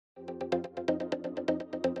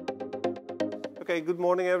Okay, good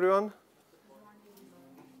morning, everyone.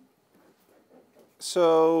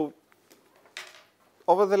 So,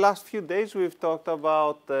 over the last few days, we've talked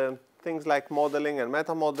about things like modeling and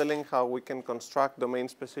meta-modeling, how we can construct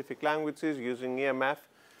domain-specific languages using EMF,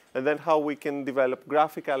 and then how we can develop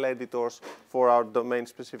graphical editors for our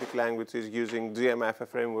domain-specific languages using GMF, a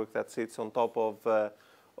framework that sits on top of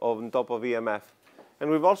EMF. And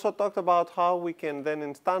we've also talked about how we can then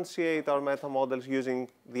instantiate our meta-models using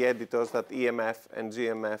the editors that EMF and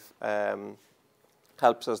GMF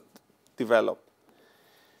helps us develop.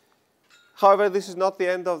 However, this is not the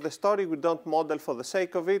end of the story. We don't model for the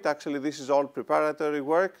sake of it. Actually, this is all preparatory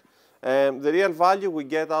work. The real value we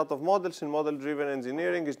get out of models in model-driven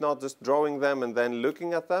engineering is not just drawing them and then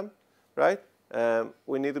looking at them, right?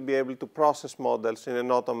 We need to be able to process models in an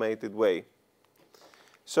automated way.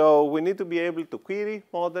 So we need to be able to query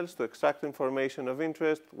models to extract information of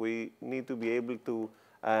interest. We need to be able to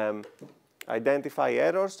identify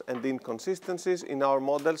errors and inconsistencies in our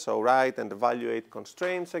models, so write and evaluate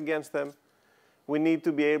constraints against them. We need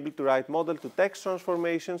to be able to write model-to-text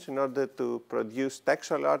transformations in order to produce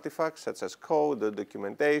textual artifacts such as code or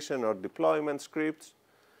documentation or deployment scripts.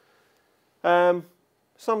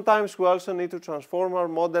 Sometimes we also need to transform our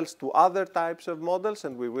models to other types of models,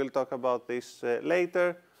 and we will talk about this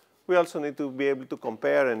later. We also need to be able to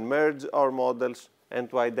compare and merge our models and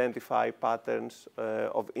to identify patterns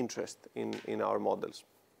of interest in our models.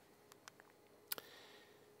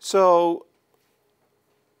 So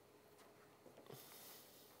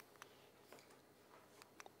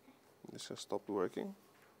this has stopped working.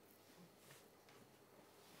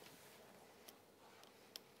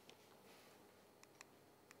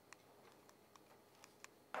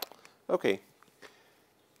 Okay.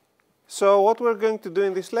 So what we're going to do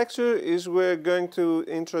in this lecture is we're going to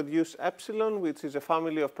introduce Epsilon, which is a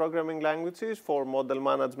family of programming languages for model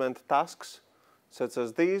management tasks, such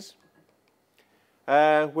as these.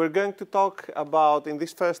 We're going to talk about, in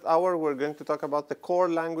this first hour, we're going to talk about the core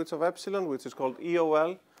language of Epsilon, which is called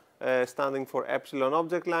EOL, standing for Epsilon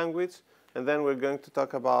Object Language. And then we're going to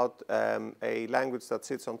talk about a language that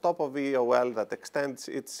sits on top of EOL that extends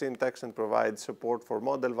its syntax and provides support for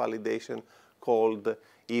model validation called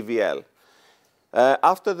EVL.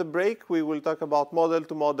 After the break, we will talk about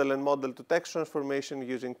model-to-model and model-to-text transformation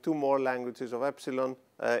using two more languages of Epsilon,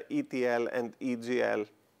 ETL and EGL.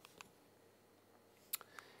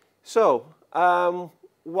 So,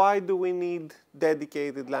 why do we need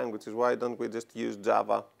dedicated languages? Why don't we just use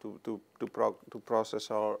Java to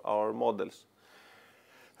process our models?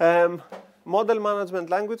 Model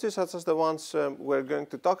management languages, such as the ones we're going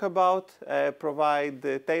to talk about, provide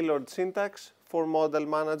tailored syntax for model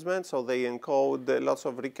management. So they encode lots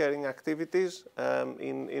of recurring activities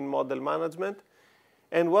in model management.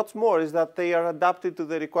 And what's more is that they are adapted to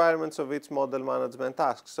the requirements of each model management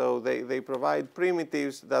task. So they provide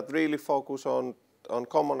primitives that really focus on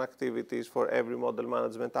common activities for every model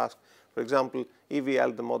management task. For example,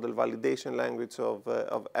 EVL, the model validation language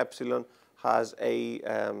of Epsilon, has a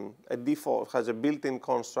built-in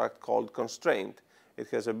construct called constraint. It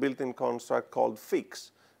has a built-in construct called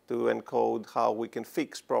fix to encode how we can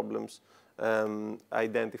fix problems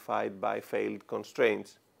identified by failed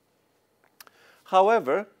constraints.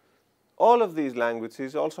 However, all of these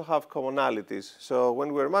languages also have commonalities. So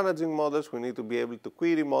when we're managing models, we need to be able to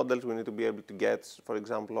query models. We need to be able to get, for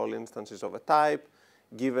example, all instances of a type.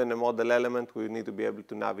 Given a model element, we need to be able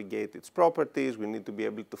to navigate its properties. We need to be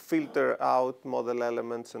able to filter out model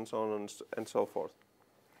elements and so on and so forth.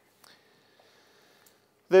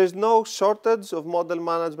 There's no shortage of model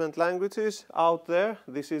management languages out there.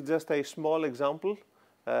 This is just a small example.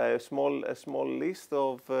 A small list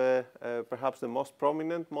of perhaps the most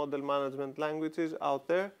prominent model management languages out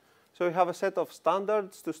there. So we have a set of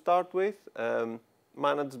standards to start with,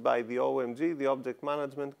 managed by the OMG, the Object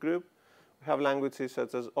Management Group. We have languages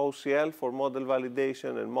such as OCL for model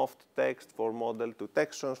validation and MOF-to-text for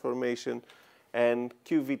model-to-text transformation, and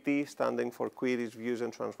QVT standing for queries, views,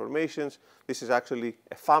 and transformations. This is actually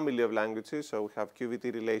a family of languages. So we have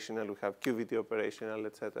QVT relational, we have QVT operational,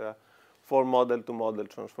 etc. for model-to-model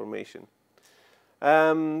transformation.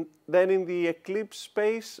 Then in the Eclipse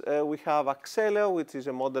space, we have Axeleo, which is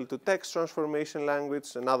a model-to-text transformation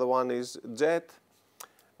language. Another one is Jet.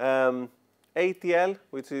 ATL,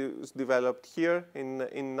 which is developed here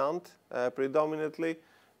in Nantes predominantly.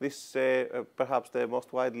 This is perhaps the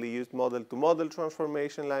most widely used model-to-model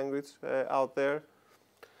transformation language out there.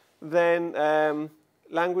 Then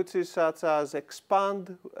languages such as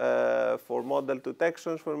Expand for model-to-text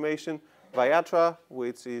transformation, Viatra,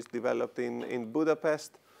 which is developed in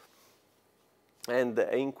Budapest, and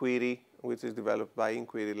Inquiry, which is developed by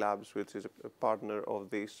Inquiry Labs, which is a partner of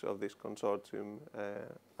this consortium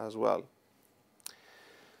as well.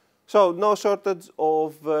 So no shortage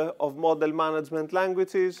of model management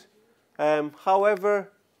languages.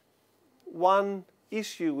 However, one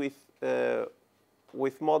issue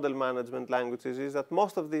with model management languages is that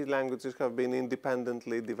most of these languages have been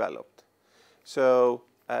independently developed. So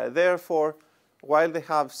therefore, while they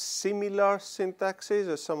have similar syntaxes,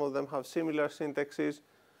 as some of them have similar syntaxes,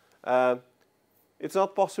 it's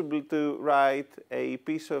not possible to write a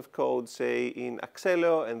piece of code, say, in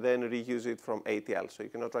Axelo and then reuse it from ATL. So you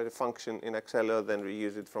cannot write a function in Axelo, then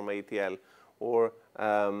reuse it from ATL, or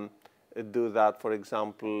do that, for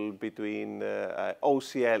example, between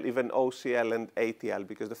OCL, even OCL and ATL,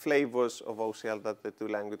 because the flavors of OCL that the two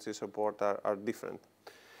languages support are different.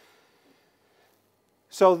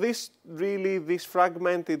 So this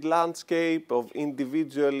fragmented landscape of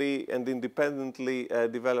individually and independently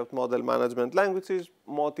developed model management languages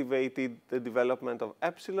motivated the development of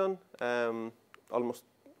Epsilon almost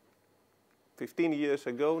 15 years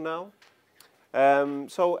ago now.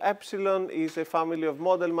 So Epsilon is a family of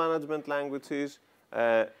model management languages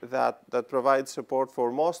that provide support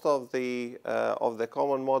for most of the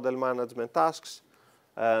common model management tasks.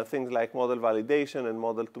 Things like model validation and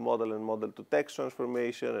model-to-model and model-to-text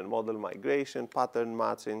transformation and model migration, pattern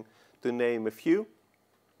matching, to name a few.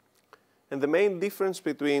 And the main difference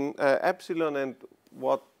between Epsilon and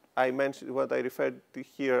what I referred to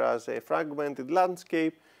here as a fragmented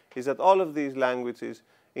landscape is that all of these languages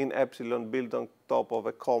in Epsilon build on top of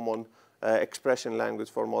a common expression language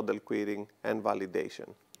for model querying and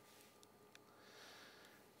validation.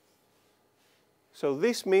 So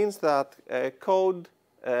this means that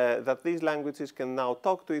that these languages can now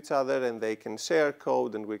talk to each other and they can share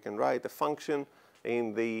code, and we can write a function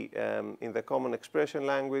in the common expression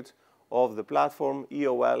language of the platform,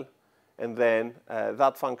 EOL, and then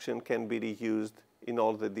that function can be reused in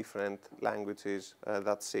all the different languages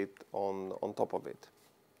that sit on top of it.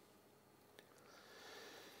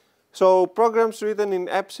 So programs written in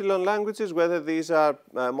Epsilon languages, whether these are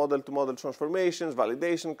model-to-model transformations,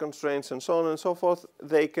 validation constraints, and so on and so forth,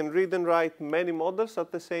 they can read and write many models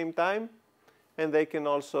at the same time, and they can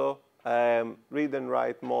also read and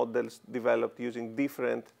write models developed using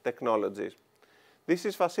different technologies. This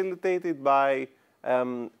is facilitated by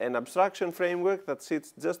an abstraction framework that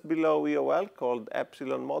sits just below EOL called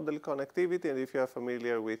Epsilon Model Connectivity, and if you are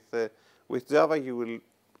familiar with Java, you will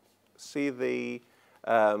see the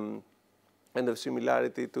and of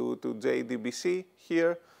similarity to JDBC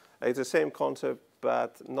here. It's the same concept,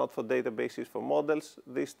 but not for databases, for models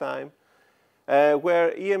this time,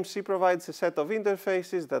 where EMC provides a set of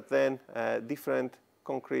interfaces that then different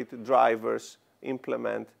concrete drivers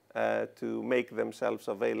implement to make themselves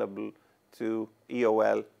available to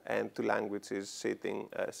EOL and to languages sitting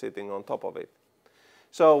on top of it.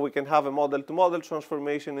 So we can have a model-to-model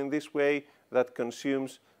transformation in this way that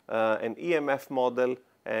consumes an EMF model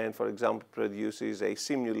and, for example, produces a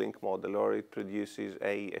Simulink model, or it produces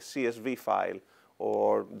a CSV file,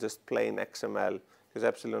 or just plain XML, because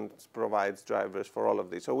Epsilon provides drivers for all of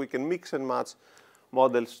these. So we can mix and match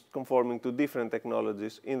models conforming to different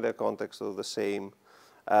technologies in the context of the same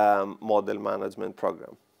model management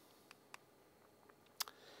program.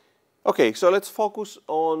 Okay, so let's focus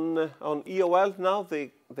on EOL now,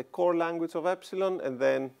 the core language of Epsilon, and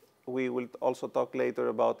then we will also talk later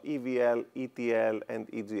about EVL, ETL, and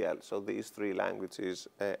EGL. So these three languages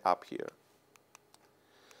up here.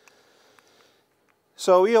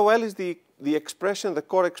 So EOL is the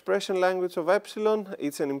core expression language of Epsilon.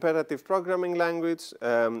 It's an imperative programming language.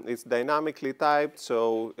 It's dynamically typed,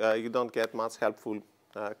 so you don't get much helpful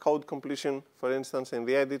code completion, for instance, in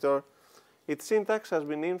the editor. Its syntax has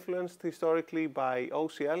been influenced historically by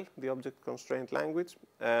OCL, the object constraint language,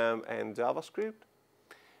 and JavaScript.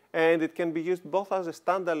 And it can be used both as a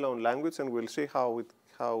standalone language, and we'll see how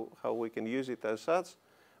we can use it as such,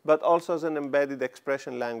 but also as an embedded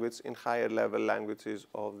expression language in higher level languages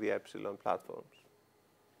of the Epsilon platforms.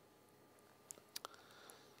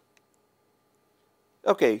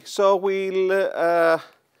 Okay, so we'll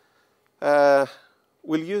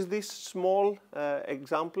use this small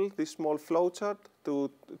example, this small flowchart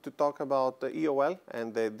to talk about the EOL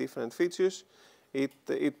and the different features.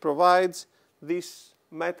 It provides this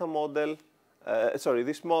this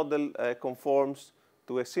model conforms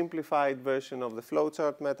to a simplified version of the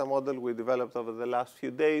flowchart meta model we developed over the last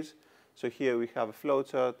few days. So here we have a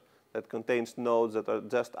flowchart that contains nodes that are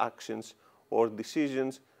just actions or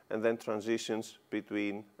decisions, and then transitions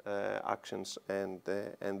between actions and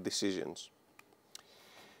decisions.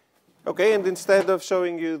 Okay, and instead of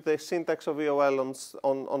showing you the syntax of EOL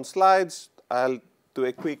on slides, I'll do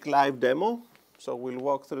a quick live demo. So we'll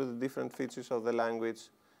walk through the different features of the language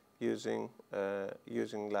using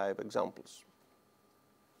live examples.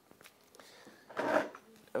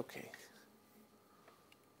 Okay.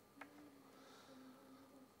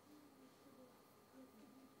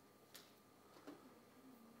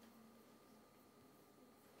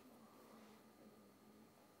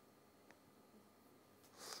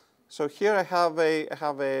 So here I have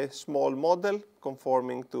a small model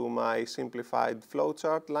conforming to my simplified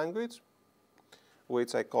flowchart language,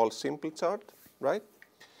 which I call SimpleChart, right?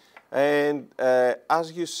 And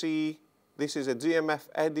as you see, this is a GMF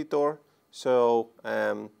editor. So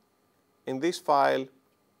in this file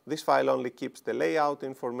only keeps the layout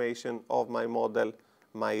information of my model.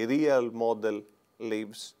 My real model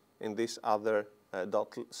lives in this other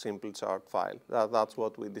 .simplechat file. That's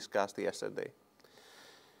what we discussed yesterday.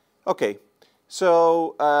 Okay,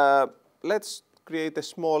 so let's create a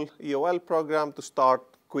small EOL program to start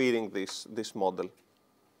querying this model.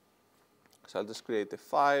 So I'll just create a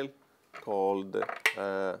file called,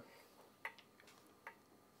 let's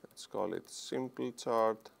call it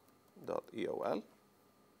simplechat.eol. I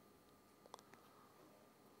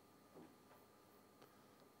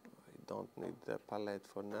don't need the palette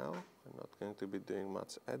for now. I'm not going to be doing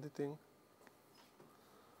much editing.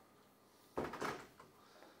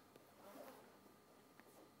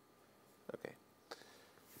 Okay.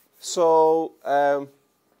 So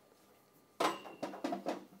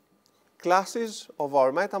classes of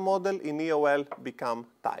our meta model in EOL become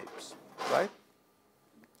types, right?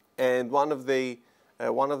 And one of the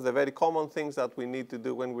very common things that we need to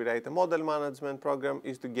do when we write a model management program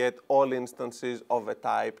is to get all instances of a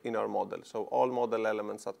type in our model. So all model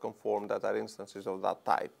elements that conform that are instances of that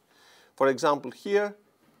type. For example, here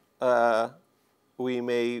we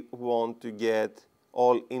may want to get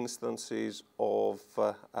all instances of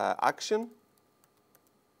action.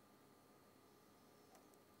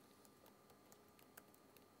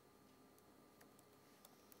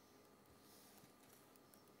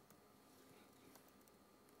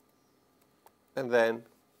 And then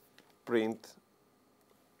print,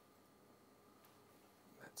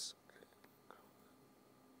 let's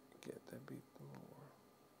get a bit more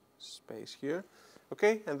space here,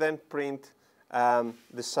 okay, and then print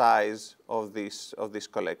the size of this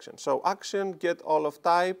collection. So action get all of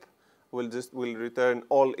type will return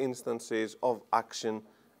all instances of action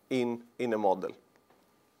in a model.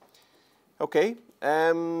 Okay,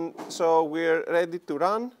 so we're ready to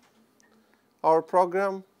run our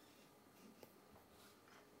program.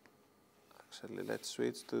 Actually, let's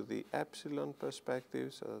switch to the epsilon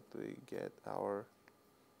perspective so that we get our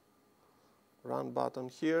run button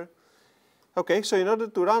here. Okay, so in order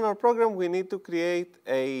to run our program, we need to create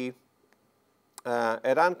a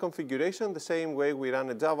run configuration the same way we run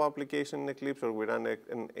a Java application in Eclipse, or we run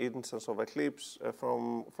an instance of Eclipse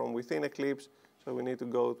from within Eclipse. So we need to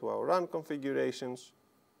go to our run configurations,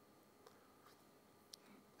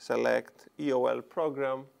 select EOL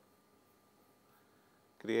program,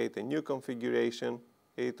 create a new configuration.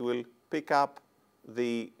 It will pick up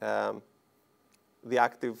the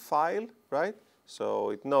active file, right? So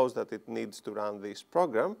it knows that it needs to run this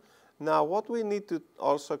program. Now, what we need to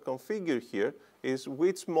also configure here is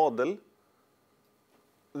which model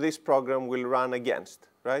this program will run against,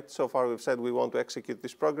 right? So far, we've said we want to execute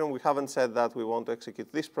this program. We haven't said that we want to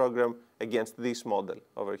execute this program against this model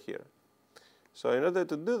over here. So in order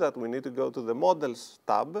to do that, we need to go to the Models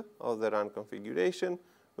tab of the Run configuration.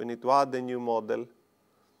 We need to add a new model,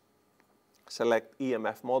 select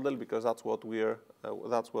EMF model, because that's what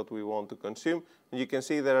we want to consume. And you can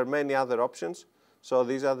see there are many other options. So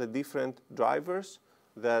these are the different drivers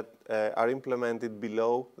that are implemented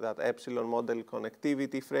below that epsilon model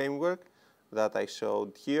connectivity framework that I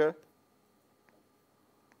showed here,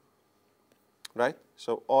 right?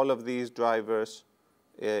 So all of these drivers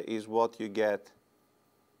is what you get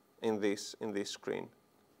in this screen.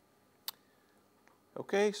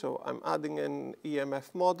 Okay, so I'm adding an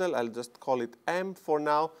EMF model. I'll just call it M for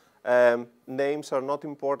now. Names are not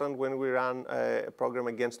important when we run a program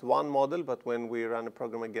against one model, but when we run a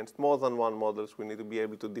program against more than one models, we need to be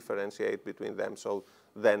able to differentiate between them. So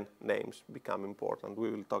then names become important. We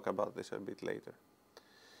will talk about this a bit later.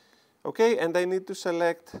 Okay, and I need to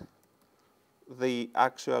select the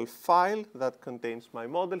actual file that contains my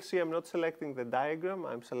model. See, I'm not selecting the diagram.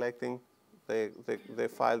 I'm selecting the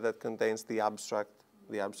file that contains the abstract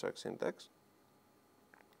syntax.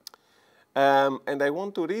 And I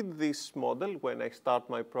want to read this model when I start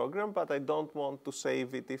my program, but I don't want to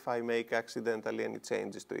save it if I make accidentally any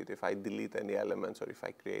changes to it, if I delete any elements or if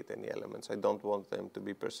I create any elements. I don't want them to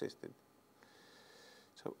be persisted.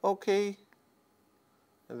 So OK.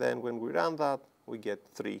 And then when we run that, we get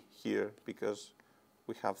 3 here because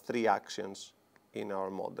we have 3 actions in our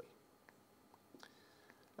model.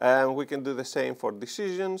 And we can do the same for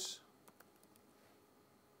decisions.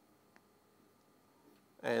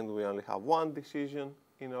 And we only have 1 decision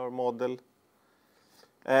in our model.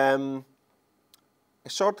 A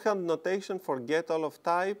shorthand notation for get all of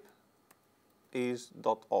type is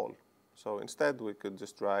 .all. So instead, we could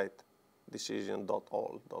just write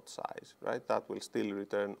decision.all.size, right? That will still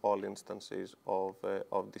return all instances of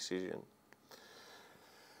decision.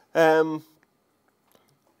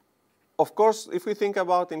 Of course, if we think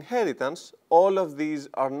about inheritance, all of these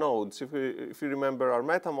are nodes. If you remember our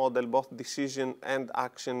meta model, both decision and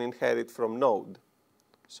action inherit from node.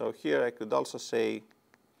 So here I could also say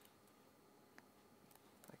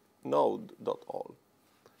node.all,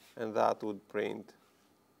 and that would print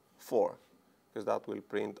 4, because that will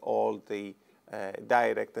print all the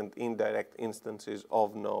direct and indirect instances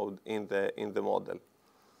of node in the model.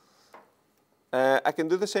 I can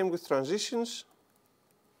do the same with transitions,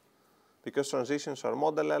 because transitions are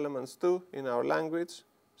model elements too in our language.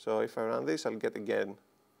 So if I run this, I'll get again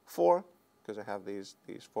 4, because I have these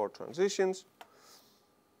 4 transitions.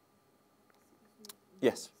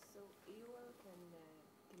 Yes? So EOL can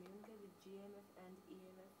communicate with GMF and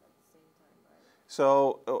EMF at the same time, right?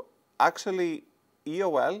 So actually,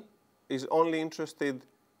 EOL is only interested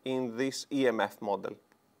in this EMF model,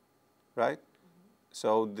 right?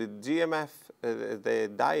 So the GMF, the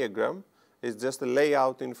diagram, is just a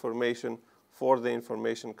layout information for the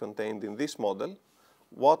information contained in this model.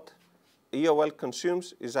 What EOL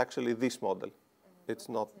consumes is actually this model. It's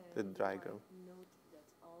not the diagram. Node,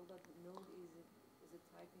 that's all that node is a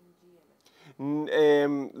type in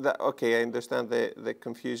GMF. Okay, I understand the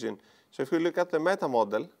confusion. So if we look at the meta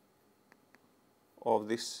model of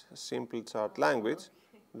this simple chart language,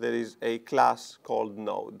 there is a class called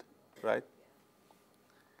node, right?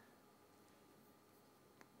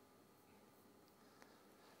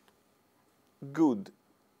 Good.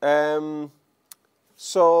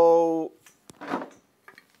 So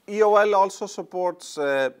EOL also supports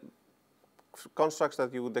constructs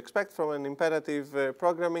that you would expect from an imperative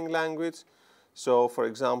programming language. So for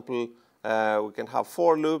example, we can have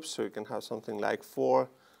for loops. So we can have something like for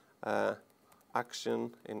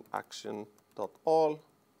action in action.all.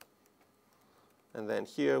 And then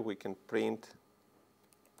here we can print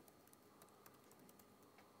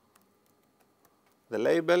the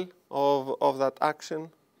label of that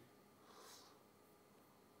action.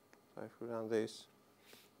 So if we run this,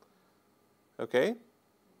 okay.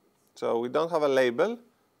 So we don't have a label,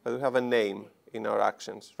 but we have a name in our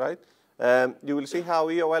actions, right? You will see how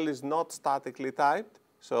EOL is not statically typed.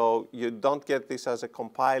 So you don't get this as a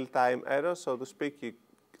compile time error, so to speak. You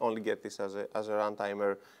only get this as a runtime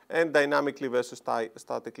error. And dynamically versus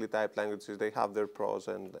statically typed languages, they have their pros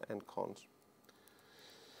and cons.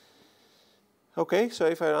 Okay, so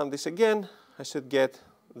if I run this again, I should get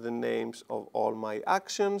the names of all my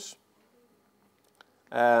actions.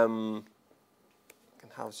 We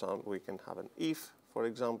can have an if, for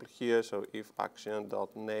example, here. So if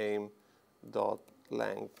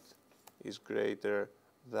action.name.length is greater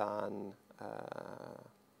than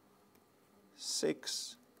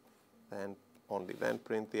 6, then only then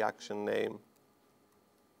print the action name.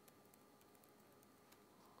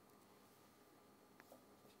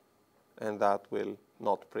 And that will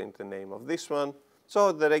not print the name of this one.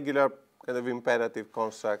 So the regular kind of imperative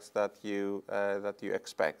constructs that you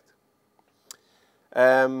expect.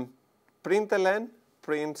 Println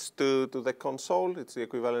prints to the console. It's the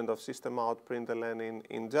equivalent of system out println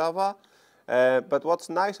in Java. But what's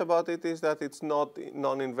nice about it is that it's not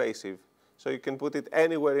non-invasive. So you can put it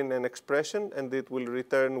anywhere in an expression, and it will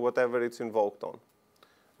return whatever it's invoked on,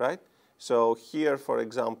 right? So here, for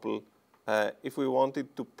example, if we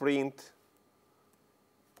wanted to print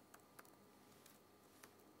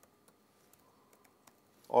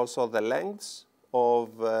also the lengths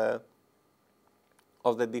of the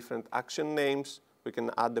different action names, we can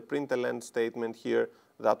add the println statement here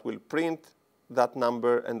that will print that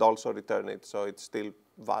number and also return it. So it's still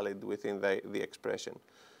valid within the expression.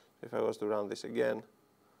 If I was to run this again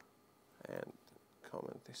and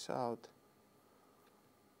comment this out,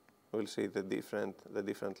 we'll see the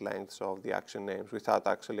different lengths of the action names without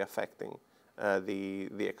actually affecting the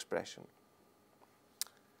expression.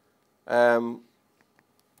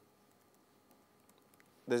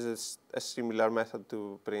 there's a similar method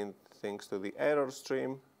to print things to the error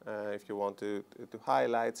stream if you want to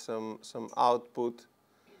highlight some output.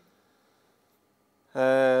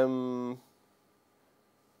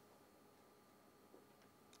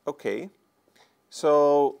 Okay,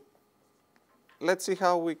 so let's see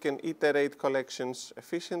how we can iterate collections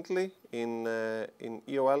efficiently in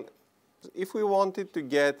EOL. If we wanted to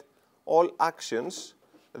get all actions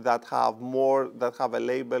that have a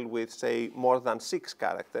label with, say, more than 6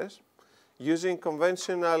 characters, using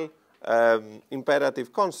conventional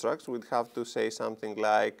imperative constructs, we'd have to say something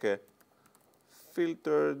like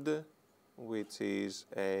filtered, which is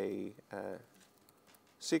a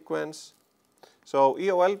sequence. So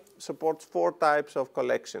EOL supports 4 types of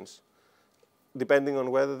collections, depending on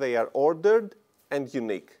whether they are ordered and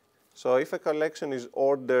unique. So if a collection is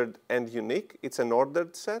ordered and unique, it's an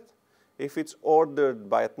ordered set. If it's ordered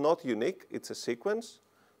but not unique, it's a sequence.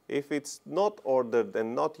 If it's not ordered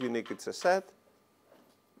and not unique, it's a set.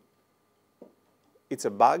 It's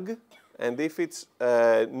a bug. And if it's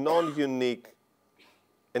non-unique,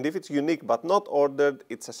 and if it's unique but not ordered,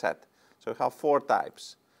 it's a set. So we have 4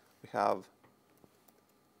 types. We have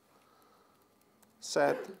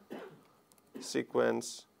set,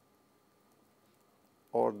 sequence,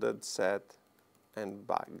 ordered set, and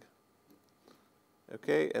bug.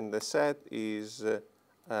 Okay, and the set is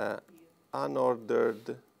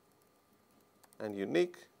unordered and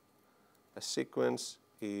unique. A sequence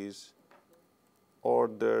is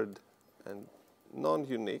ordered and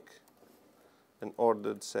non-unique. An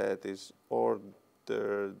ordered set is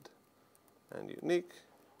ordered and unique.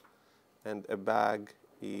 And a bag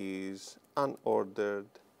is unordered,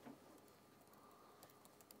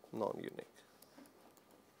 non-unique.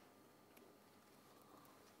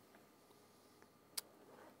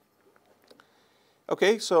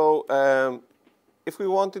 Okay, so if we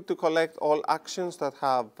wanted to collect all actions that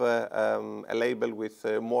have a label with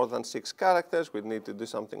more than 6 characters, we'd need to do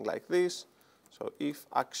something like this. So if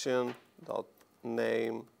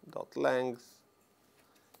action.name.length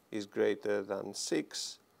is greater than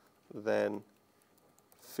 6, then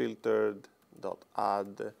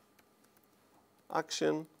filtered.add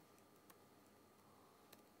action.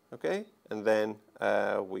 Okay, and then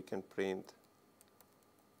we can print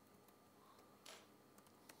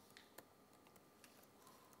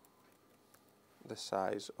the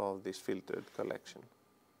size of this filtered collection.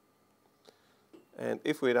 And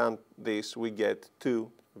if we run this, we get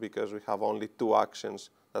 2 because we have only 2 actions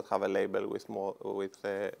that have a label with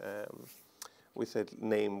a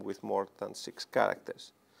name with more than 6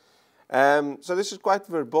 characters. So this is quite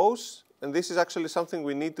verbose, and this is actually something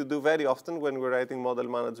we need to do very often when we're writing model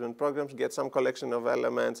management programs, get some collection of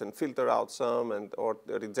elements and filter out some or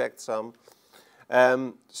reject some.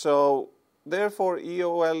 So therefore,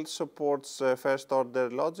 EOL supports first-order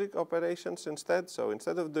logic operations instead. So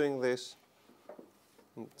instead of doing this,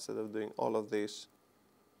 instead of doing all of this,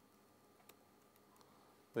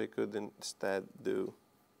 we could instead do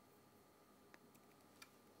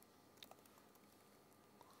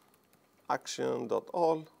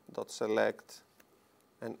action.all.select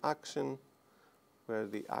an action where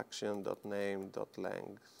the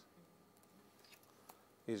action.name.length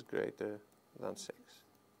is greater than 6.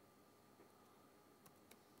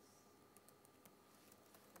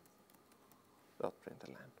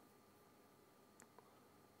 .println.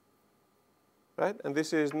 Right? And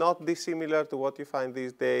this is not dissimilar to what you find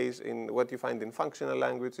these days in what you find in functional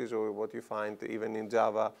languages or what you find even in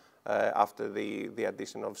Java after the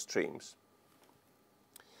addition of streams.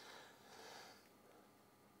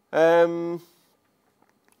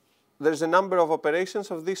 There's a number of operations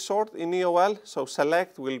of this sort in EOL. So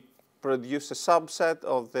select will produce a subset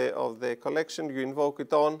of the collection you invoke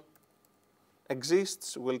it on.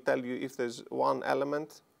 Exists will tell you if there's one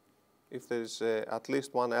element, if there's at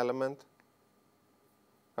least one element,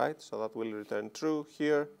 right? So that will return true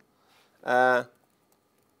here.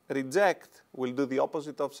 Reject will do the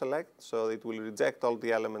opposite of select, so it will reject all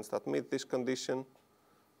the elements that meet this condition.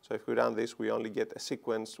 So if we run this, we only get a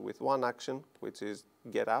sequence with one action, which is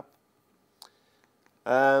get up.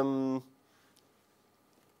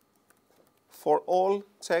 For all,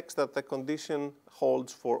 checks that the condition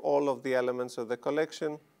holds for all of the elements of the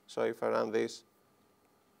collection. So if I run this,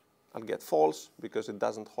 I'll get false because it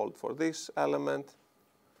doesn't hold for this element.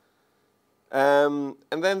 And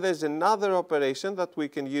then there's another operation that we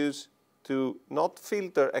can use to not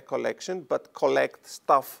filter a collection, but collect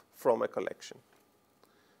stuff from a collection.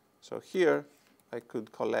 So here, I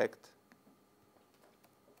could collect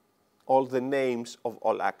all the names of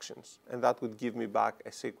all actions, and that would give me back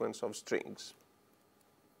a sequence of strings.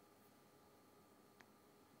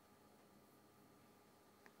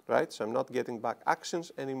 right? So I'm not getting back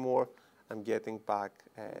actions anymore. I'm getting back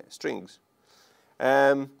strings.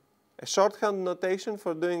 A shorthand notation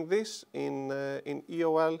for doing this in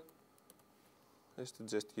EOL is to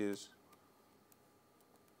just use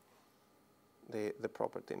the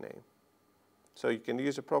property name. So you can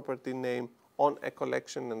use a property name on a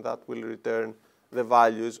collection, and that will return the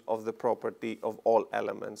values of the property of all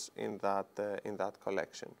elements in that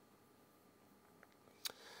collection.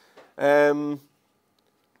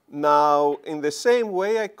 Now, in the same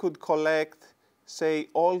way, I could collect, say,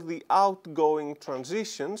 all the outgoing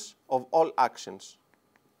transitions of all actions.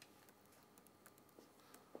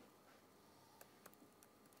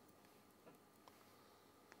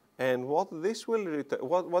 And what this will return,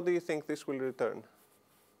 what do you think this will return?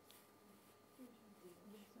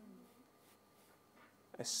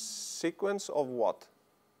 A sequence of what?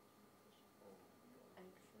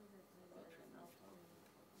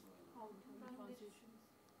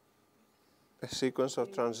 A sequence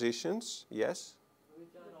of transitions, yes.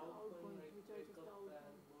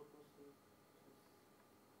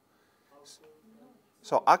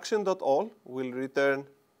 So action.all will return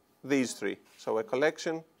these three. So a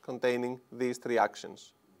collection containing these three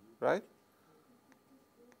actions, right?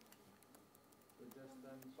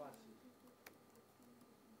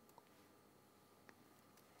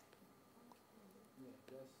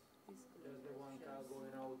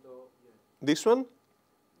 This one?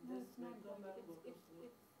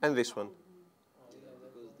 And this one.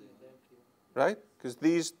 Right? Because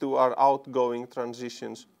these two are outgoing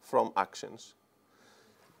transitions from actions.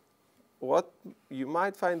 What you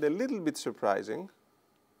might find a little bit surprising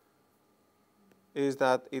is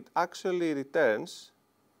that it actually returns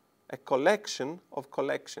a collection of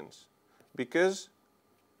collections. Because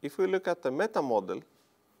if we look at the meta model,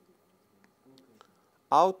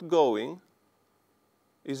 outgoing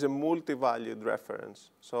is a multi-valued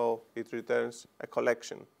reference. So it returns a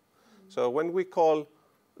collection. So when we call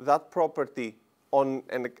that property on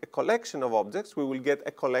a collection of objects, we will get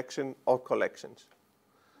a collection of collections.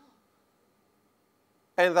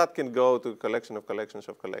 And that can go to a collection of collections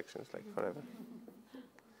of collections, like forever.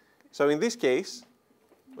 So in this case,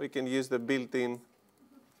 we can use the built-in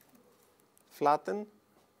flatten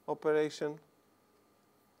operation.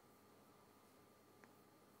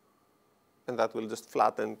 And that will just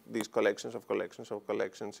flatten these collections of collections of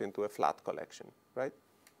collections into a flat collection, right?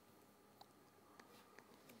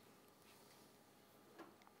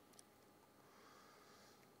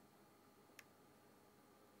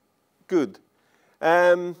 Good. If we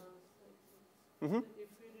didn't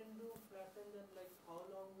do flatten, then like how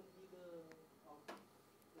long will be the output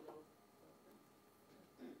without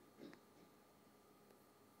flatten?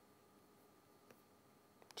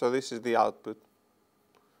 So this is the output.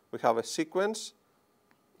 We have a sequence.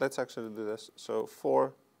 Let's actually do this. So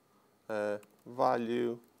for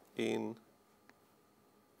value in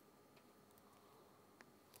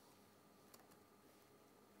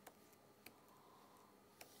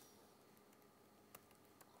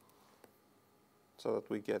so that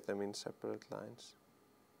we get them in separate lines.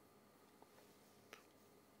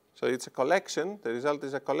 So it's a collection. The result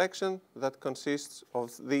is a collection that consists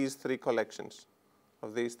of these three collections,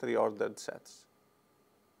 of these three ordered sets.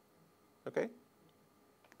 Okay?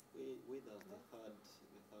 Where does the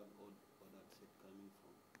third ordered set coming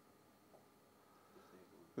from?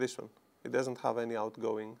 This one. It doesn't have any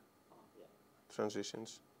outgoing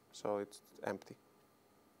transitions, so it's empty.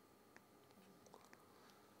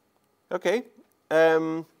 Okay.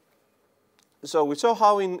 So we saw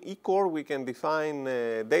how in eCore we can define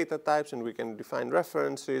data types and we can define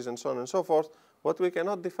references and so on and so forth. What we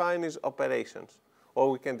cannot define is operations.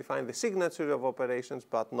 Or we can define the signature of operations,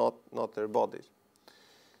 but not their bodies.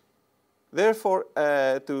 Therefore,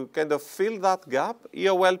 to kind of fill that gap,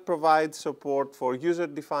 EOL provides support for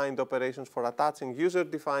user-defined operations, for attaching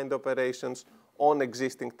user-defined operations on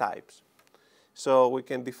existing types. So we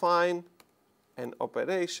can define an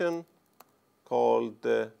operation called,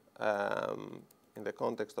 in the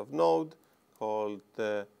context of Node, called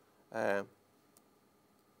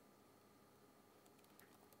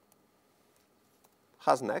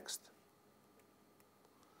hasNext,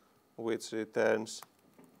 which returns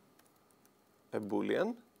a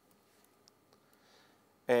Boolean.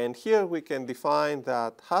 And here we can define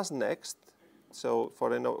that hasNext, so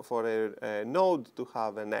for a node to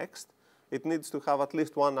have a next, it needs to have at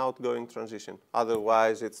least one outgoing transition.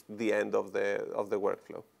 Otherwise, it's the end of the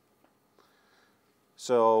workflow.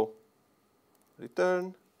 So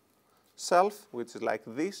return self, which is like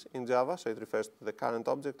this in Java, so it refers to the current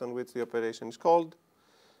object on which the operation is called,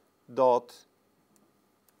 dot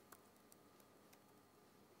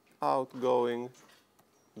outgoing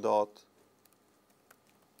dot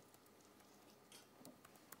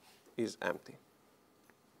is empty.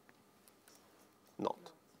 Not.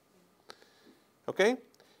 Okay?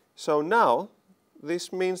 So now,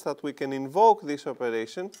 this means that we can invoke this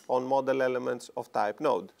operation on model elements of type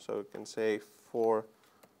node. So we can say for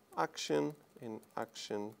action in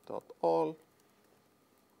action.all,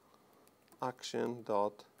 action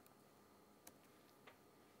dot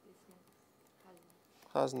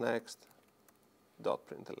has next dot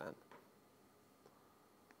println.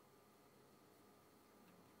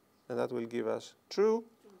 And that will give us true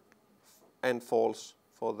and false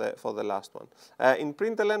for the last one. In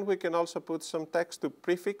println, we can also put some text to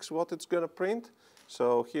prefix what it's going to print.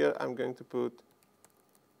 So here I'm going to put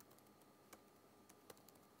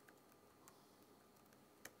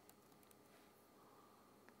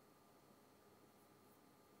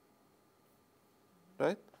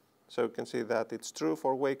right? So you can see that it's true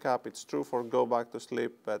for wake up, it's true for go back to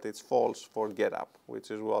sleep, but it's false for get up,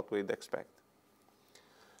 which is what we'd expect.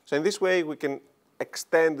 So in this way, we can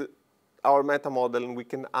extend our meta model and we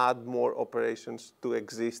can add more operations to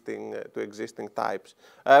existing types.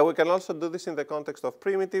 We can also do this in the context of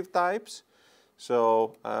primitive types.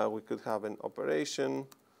 So we could have an operation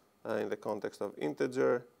in the context of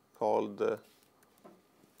integer called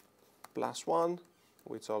 +1,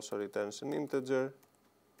 which also returns an integer.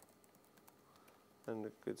 And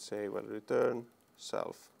we could say, well, return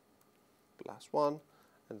self +1.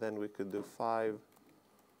 And then we could do 5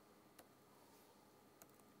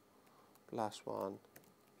 +1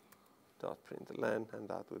 dot println, and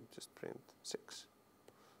that would just print 6.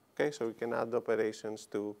 Okay, so we can add operations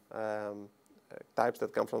to types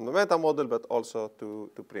that come from the meta model, but also to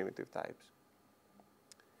primitive types.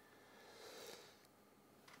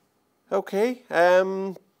 Okay,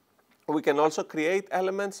 we can also create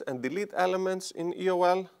elements and delete elements in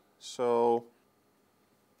EOL. So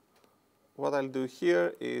what I'll do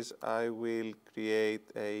here is I will create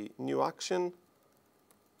a new action,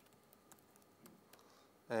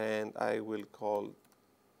 and I will call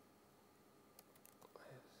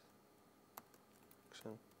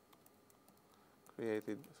action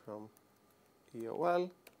created from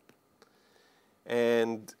EOL,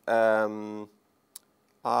 and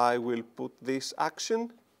I will put this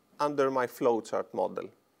action under my flowchart model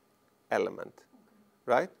element,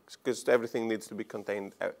 right? Because everything needs to be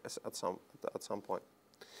contained at some point.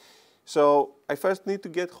 So I first need to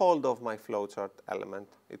get hold of my flowchart element.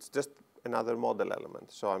 It's just another model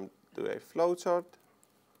element. So I'm doing a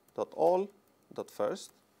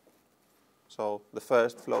flowchart.all.first. So the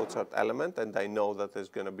first flowchart element, and I know that there's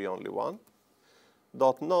going to be only one.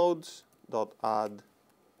 .nodes.add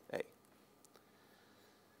a.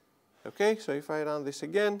 Okay, so if I run this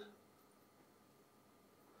again,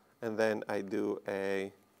 and then I do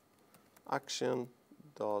a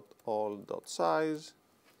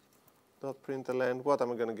action.all.size.println, what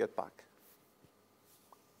am I going to get back?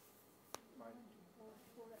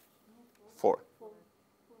 4.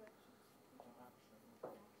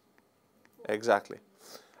 Exactly.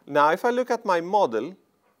 Now, if I look at my model,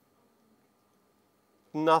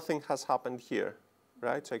 nothing has happened here,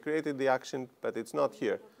 right? So I created the action, but it's not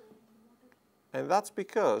here. And that's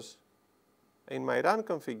because in my run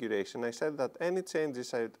configuration, I said that any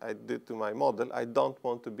changes I do to my model, I don't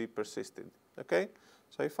want to be persisted, okay?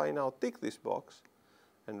 So if I now tick this box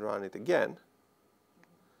and run it again,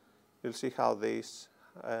 you'll see how this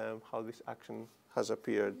action has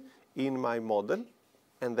appeared in my model,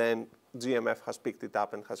 and then GMF has picked it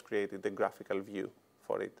up and has created a graphical view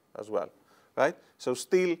for it as well, right? So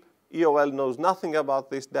still, EOL knows nothing about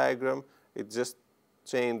this diagram. It just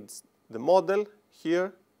changed the model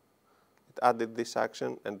here. It added this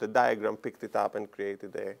action, and the diagram picked it up and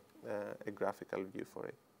created a graphical view for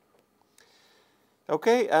it.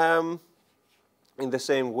 Okay, in the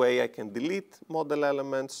same way, I can delete model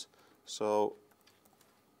elements. So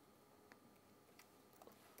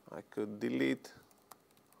I could delete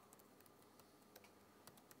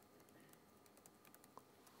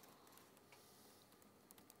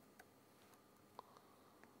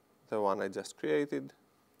the one I just created.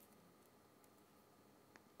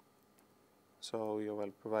 So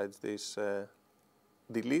EOL provides this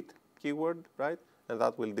delete keyword, right? And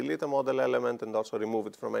that will delete a model element and also remove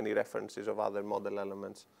it from any references of other model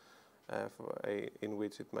elements in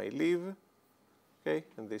which it may live. Okay,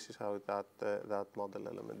 and this is how that model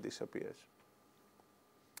element disappears.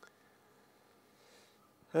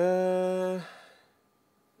 What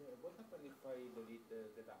happens if I delete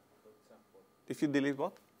the tab, for example? If you delete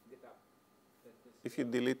what? Get up. If you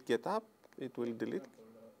delete get up, it will delete.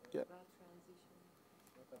 Yeah.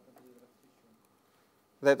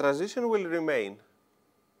 The transition will remain.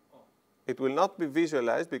 It will not be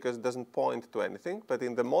visualized because it doesn't point to anything, but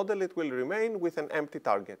in the model it will remain with an empty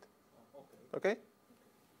target. Okay?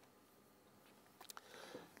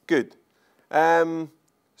 Good.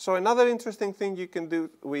 So another interesting thing you can do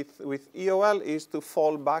with EOL is to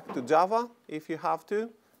fall back to Java if you have to.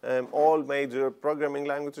 All major programming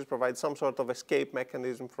languages provide some sort of escape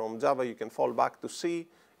mechanism from Java. You can fall back to C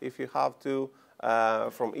if you have to.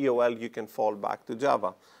 From EOL, you can fall back to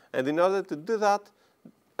Java. And in order to do that,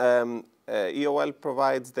 EOL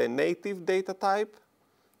provides the native data type.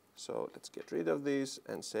 So let's get rid of this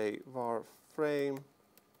and say var frame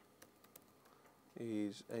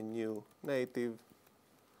is a new native.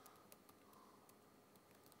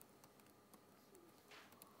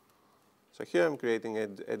 So here I'm creating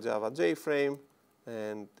a Java JFrame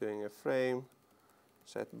and doing a frame,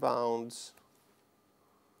 set bounds.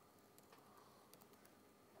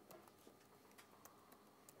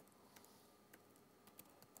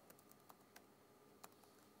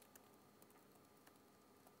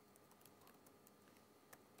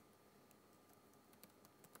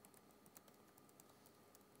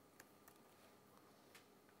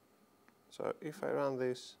 So if I run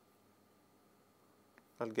this,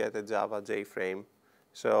 I'll get a Java JFrame.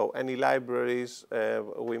 So any libraries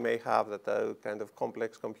we may have that are kind of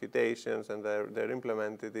complex computations and they're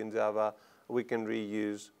implemented in Java, we can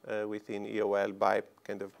reuse within EOL by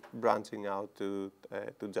kind of branching out to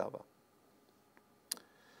Java.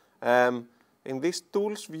 In this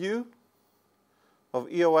tools view of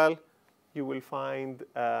EOL, you will find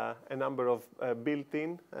a number of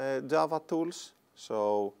built-in Java tools.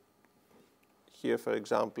 So here, for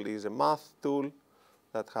example, is a math tool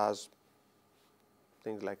that has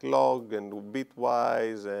things like log and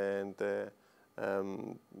bitwise and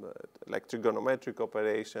like trigonometric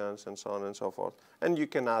operations and so on and so forth. And you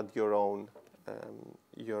can add your own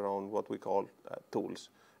what we call tools,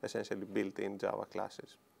 essentially built-in Java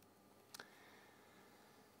classes.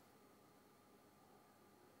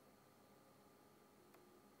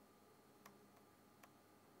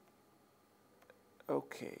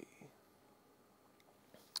 Okay.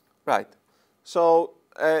 Right. So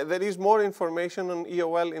there is more information on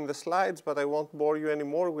EOL in the slides, but I won't bore you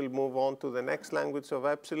anymore. We'll move on to the next language of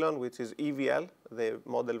Epsilon, which is EVL, the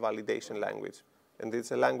model validation language. And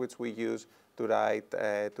it's a language we use to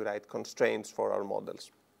write constraints for our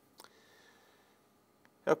models.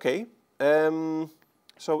 Okay.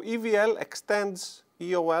 So EVL extends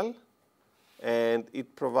EOL, and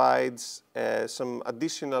it provides some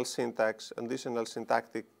additional syntax, additional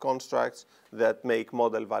syntactic constructs that make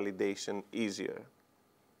model validation easier.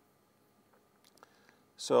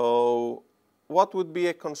 So what would be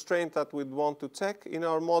a constraint that we'd want to check in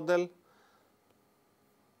our model?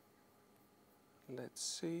 Let's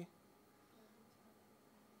see.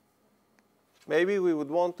 Maybe we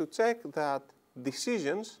would want to check that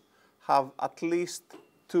decisions have at least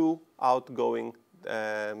 2 outgoing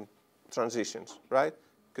transitions, right?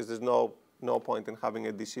 Because there's no point in having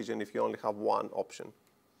a decision if you only have one option.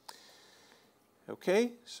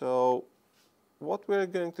 Okay, so what we're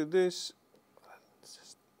going to do is, let's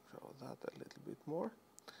just draw that a little bit more.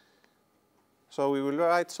 So we will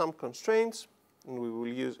write some constraints, and we will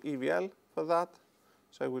use EVL for that.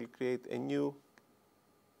 So I will create a new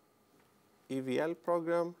EVL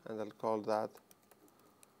program, and I'll call that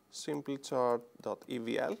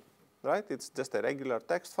simplechart.evl, right? It's just a regular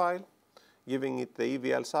text file. Giving it the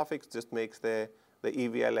EVL suffix just makes the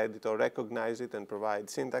EVL editor recognize it and provide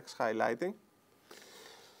syntax highlighting.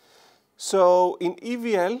 So in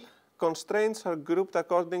EVL, constraints are grouped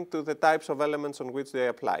according to the types of elements on which they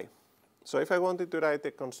apply. So if I wanted to write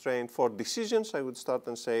a constraint for decisions, I would start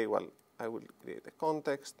and say, well, I will create a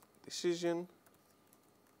context decision,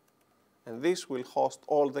 and this will host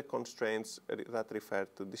all the constraints that refer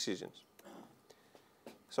to decisions.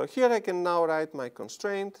 So here I can now write my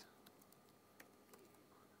constraint,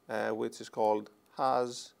 which is called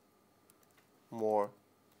has more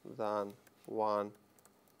than one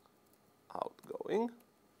outgoing.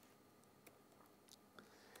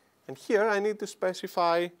 And here I need to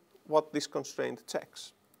specify what this constraint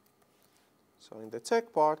checks. So in the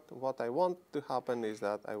check part, what I want to happen is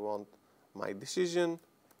that I want my decision,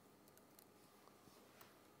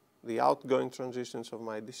 the outgoing transitions of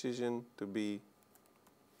my decision to be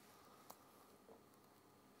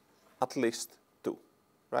at least 2,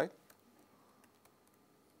 right?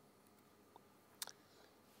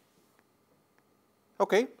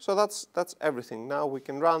 Okay, so that's everything. Now we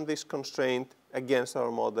can run this constraint against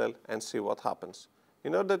our model and see what happens.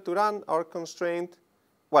 In order to run our constraint,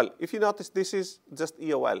 well, if you notice, this is just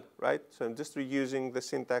EOL, right? So I'm just reusing the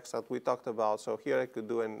syntax that we talked about. So here I could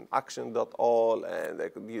do an action.all, and I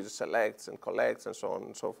could use selects and collects and so on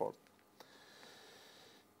and so forth.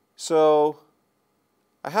 So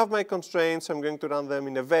I have my constraints. I'm going to run them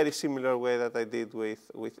in a very similar way that I did with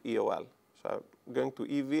EOL. So I'm going to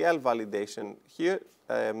EVL validation here.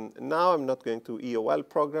 Now I'm not going to EOL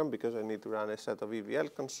program because I need to run a set of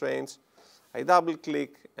EVL constraints. I double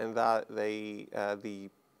click, and that the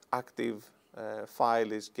active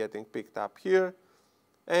file is getting picked up here.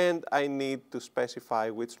 And I need to specify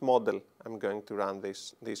which model I'm going to run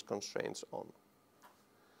these constraints on.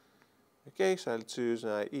 Okay, so I'll choose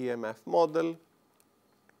my EMF model,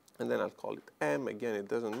 and then I'll call it M. Again, it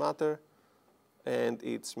doesn't matter. And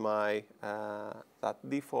it's my that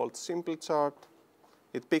default simple chart.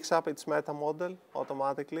 It picks up its meta model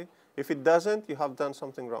automatically. If it doesn't, you have done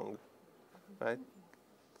something wrong, right?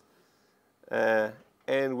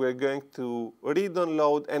 And we're going to read on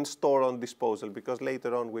load and store on disposal, because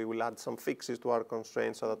later on we will add some fixes to our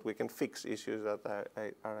constraints so that we can fix issues that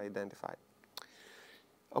are identified.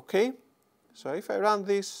 Okay, so if I run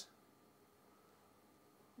this,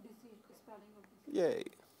 This is the spelling of this. yay.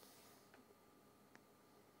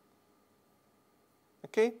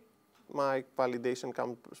 Okay, my validation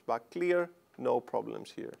comes back clear, no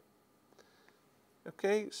problems here.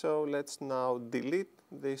 Okay, so let's now delete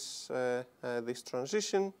this, this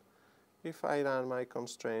transition. If I run my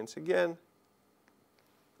constraints again,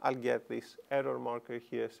 I'll get this error marker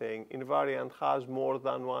here saying invariant has more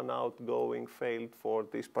than one outgoing failed for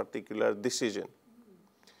this particular decision.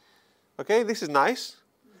 Okay, this is nice,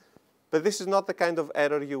 but this is not the kind of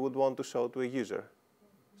error you would want to show to a user.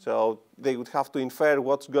 So they would have to infer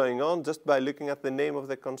what's going on just by looking at the name of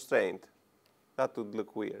the constraint. That would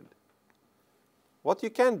look weird. What you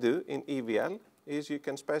can do in EVL is you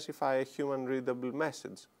can specify a human readable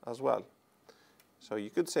message as well. So you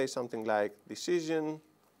could say something like decision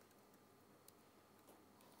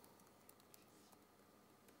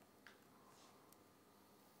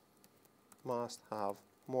must have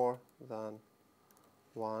more than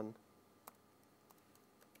one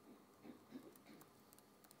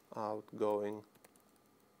outgoing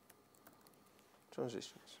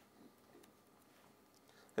transitions.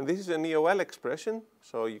 And this is an EOL expression,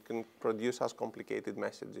 so you can produce as complicated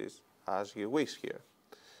messages as you wish here.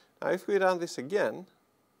 Now, if we run this again,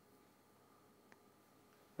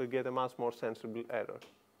 we'll get a much more sensible error.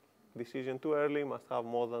 Decision too early must have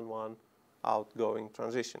more than one outgoing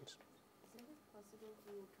transitions. Isn't it possible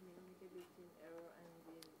to communicate between error and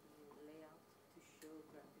the layout to show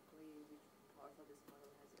graphically which part of this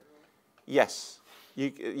model has error? Yes.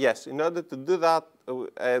 Yes, in order to do that,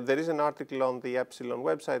 there is an article on the Epsilon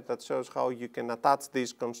website that shows how you can attach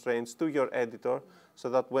these constraints to your editor, so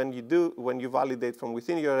that when you validate from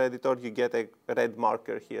within your editor, you get a red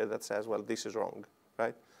marker here that says, well, this is wrong,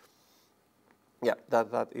 right? Yeah,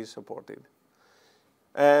 that is supported.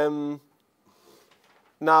 Now,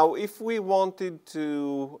 if we wanted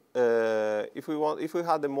to, if we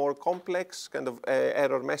had a more complex kind of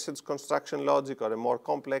error message construction logic or a more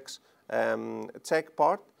complex check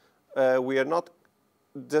part, we are not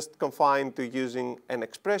just confined to using an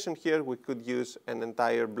expression here. We could use an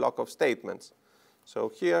entire block of statements. So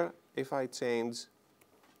here, if I change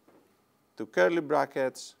to curly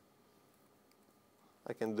brackets,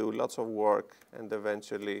 I can do lots of work and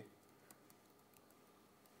eventually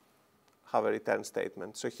have a return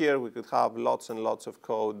statement. So here we could have lots and lots of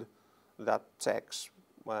code that checks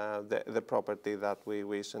the property that we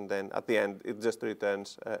wish, and then at the end it just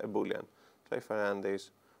returns a Boolean. So if I run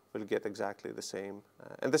this, we'll get exactly the same.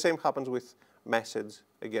 And the same happens with message.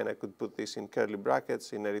 Again, I could put this in curly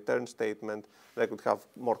brackets in a return statement, and I could have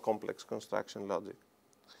more complex construction logic.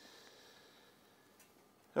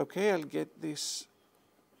 Okay, I'll get this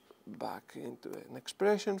back into an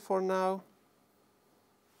expression for now.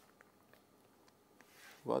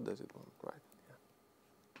 What does it want? Right.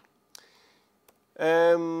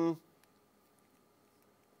 Yeah.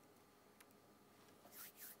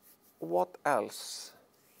 What else?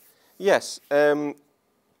 Yes.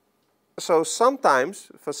 So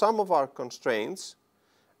sometimes, for some of our constraints,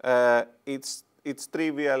 it's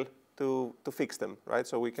trivial to fix them, right?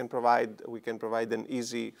 So we can provide an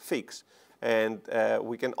easy fix, and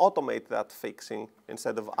we can automate that fixing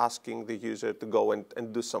instead of asking the user to go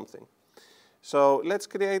and do something. So let's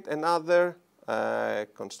create another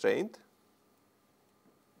constraint.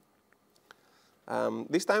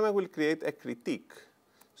 This time I will create a critique.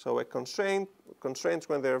 So a constraints,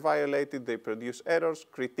 when they're violated, they produce errors.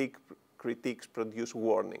 Critiques produce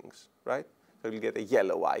warnings, right? So you'll get a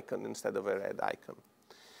yellow icon instead of a red icon.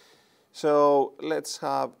 So let's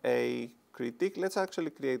have a critique. Let's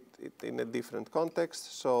actually create it in a different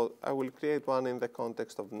context. So I will create one in the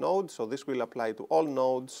context of nodes. So this will apply to all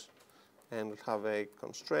nodes, and we'll have a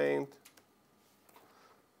constraint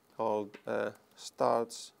called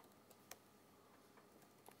starts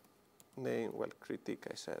name, well, critique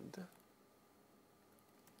I said.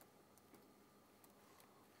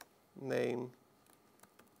 Name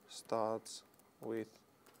starts with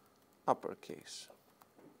uppercase.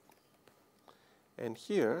 And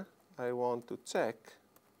here I want to check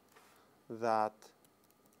that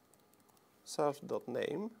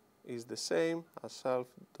self.name is the same as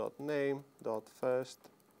self.name.first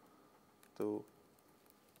to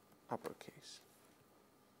uppercase.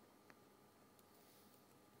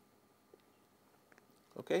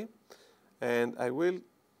 Okay, and I will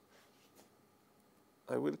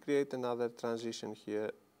create another transition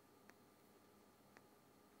here.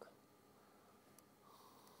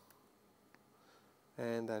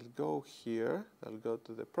 And I'll go here, I'll go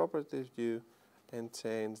to the properties view and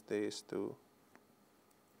change this to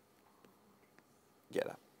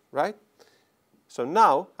getup, right? So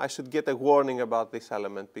now I should get a warning about this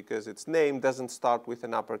element because its name doesn't start with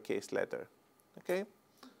an uppercase letter, okay?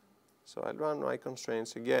 So I'll run my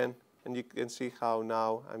constraints again, and you can see how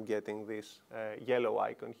now I'm getting this yellow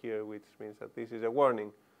icon here, which means that this is a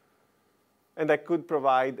warning. And I could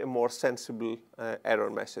provide a more sensible error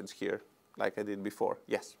message here, like I did before.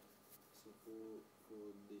 Yes? So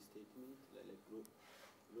for the statement, like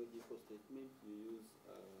logical statement, you use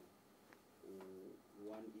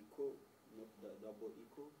one equal, not the double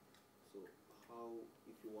equal. So how,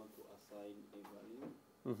 if you want to assign a value,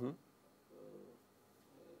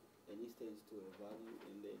 an instance to a value,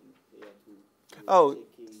 and then here to checking,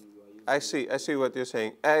 you are using I see what you're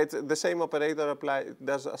saying. It's the same operator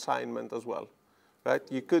does assignment as well, right?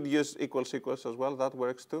 You could use equals equals as well. That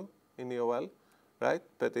works too in EOL, right?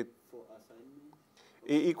 But it for assignment?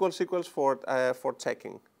 equals equals for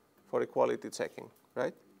checking, for equality checking,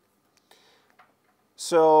 right?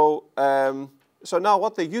 So so now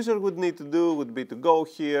what the user would need to do would be to go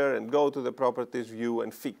here and go to the properties view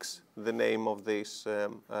and fix the name of this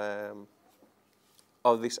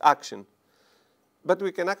action. But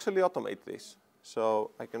we can actually automate this. So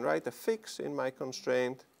I can write a fix in my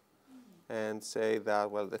constraint and say that,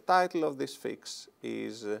 well, the title of this fix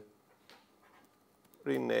is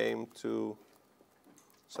rename to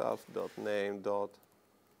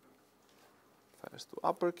self.name.first to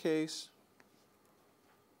uppercase.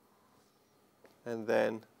 And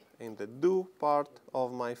then in the do part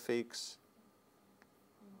of my fix,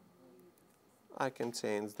 I can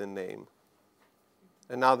change the name.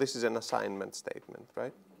 And now this is an assignment statement,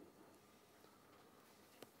 right?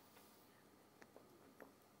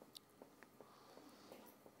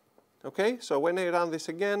 Okay, so when I run this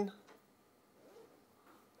again,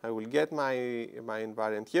 I will get my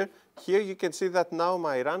invariant here. Here you can see that now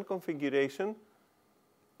my run configuration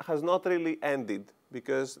has not really ended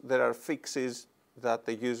because there are fixes that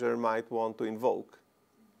the user might want to invoke.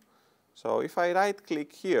 So if I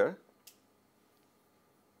right-click here,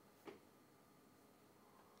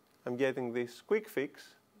 I'm getting this quick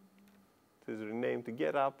fix. It is renamed to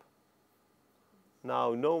getup.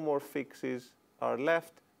 Now no more fixes are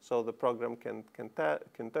left, so the program can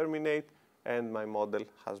terminate, and my model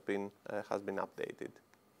has been updated.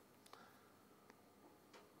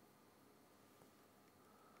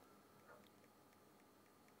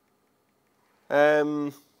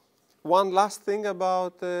 One last thing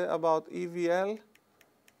about EVL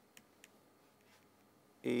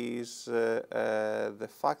is the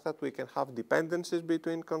fact that we can have dependencies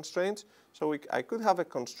between constraints. So I could have a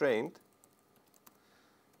constraint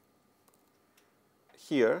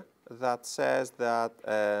here that says that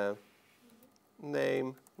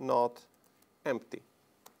name not empty,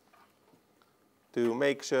 to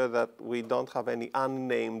make sure that we don't have any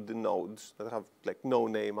unnamed nodes that have like no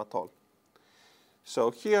name at all.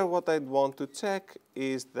 So here what I'd want to check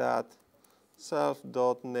is that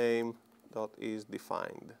self.name.is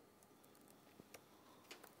defined.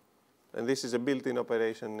 And this is a built-in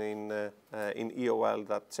operation in EOL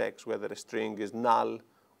that checks whether a string is null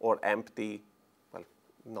or empty. Well,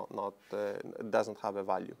 it doesn't have a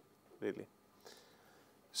value, really.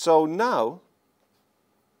 So now,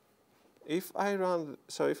 if I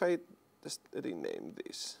just rename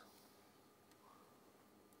this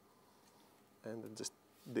and just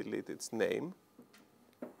delete its name,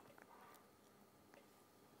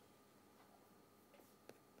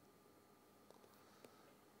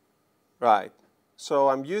 right. So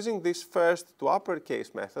I'm using this first to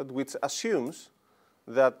uppercase method, which assumes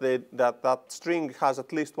that that string has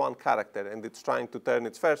at least one character, and it's trying to turn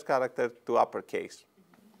its first character to uppercase.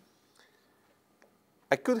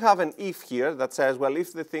 I could have an if here that says, well,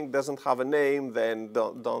 if the thing doesn't have a name, then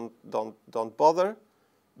don't bother.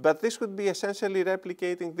 But this would be essentially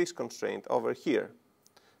replicating this constraint over here.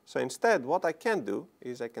 So instead, what I can do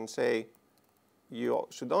is I can say, you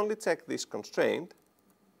should only check this constraint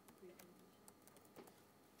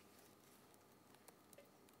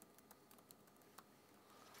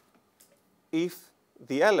if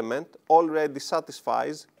the element already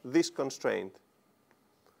satisfies this constraint.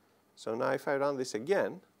 So now if I run this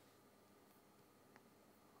again,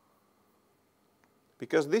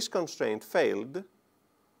 because this constraint failed,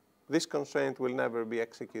 this constraint will never be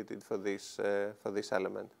executed for this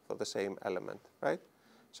element, for the same element, right?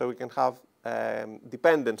 So we can have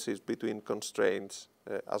dependencies between constraints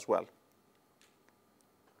as well.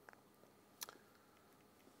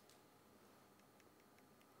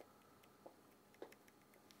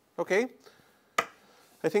 Okay,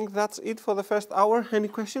 I think that's it for the first hour. Any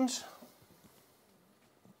questions?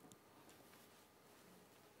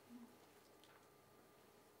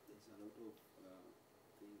 There's a lot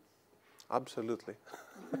of things. Absolutely.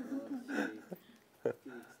 Yes.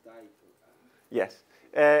 Yes.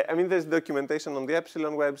 I mean, there's documentation on the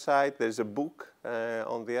Epsilon website. There's a book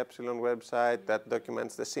on the Epsilon website that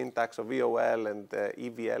documents the syntax of EOL and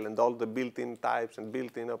EVL and all the built-in types and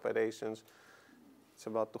built-in operations. It's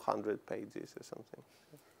about 200 pages or something.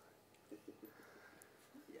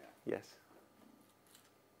 Yeah. Yes.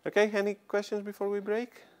 Okay, any questions before we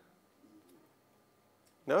break?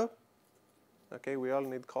 No? Okay, we all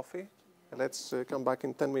need coffee. Let's come back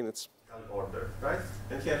in 10 minutes. Order, right?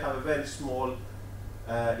 And here I have a very small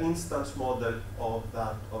instance model of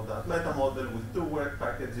that meta model with 2 work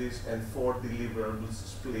packages and 4 deliverables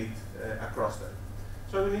split across them.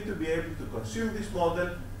 So we need to be able to consume this model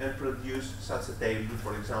and produce such a table,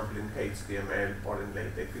 for example, in HTML or in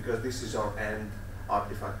LaTeX, because this is our end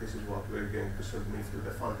artifact. This is what we're going to submit to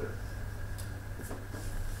the funder.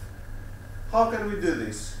 How can we do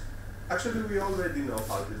this? Actually, we already know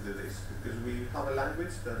how to do this, because we have a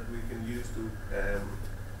language that we can use to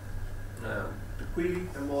query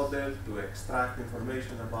a model, to extract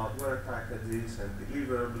information about work packages and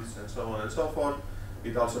deliverables and so on and so forth.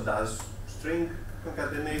 It also does string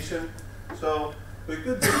concatenation. So we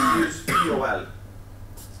could just use EOL,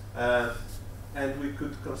 and we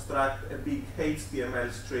could construct a big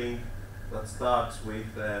HTML string that starts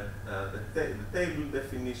with the table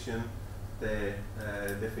definition, the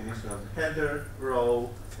definition of the header row,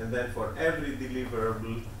 and then for every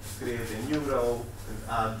deliverable, create a new row and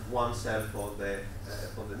add one cell for the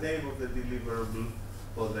name of the deliverable,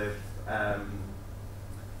 for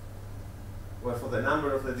the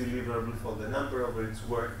number of the deliverable, for the number of its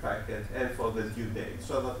work packet, and for the due date,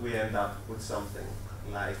 so that we end up with something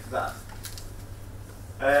like that.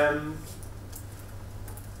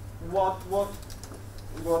 What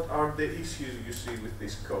are the issues you see with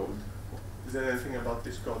this code? Is there anything about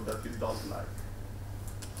this code that you don't like?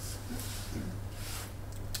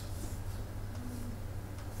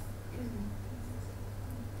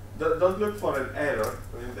 Don't look for an error.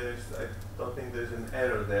 I mean, I don't think there's an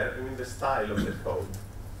error there. I mean, the style of the code.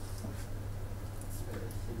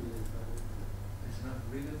 It's not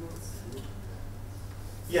readable.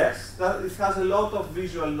 Yes, it has a lot of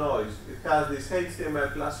visual noise. It has this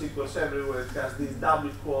HTML plus equals everywhere. It has these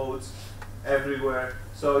double quotes everywhere.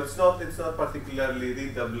 So it's not particularly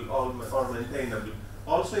readable or maintainable.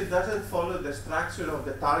 Also, it doesn't follow the structure of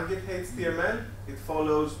the target HTML. It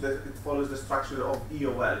follows the structure of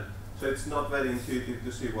EOL. So it's not very intuitive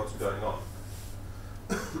to see what's going on.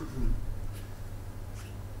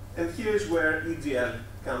 And here's where EGL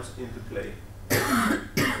comes into play.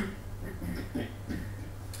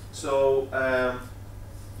 So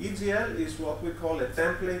EGL is what we call a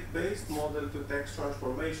template-based model-to-text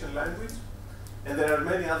transformation language. And there are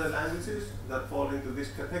many other languages that fall into this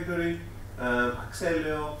category.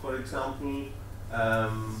 Axelio, for example,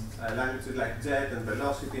 languages like Jet and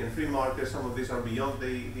Velocity and FreeMarker. Some of these are beyond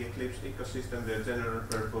the Eclipse ecosystem. They're general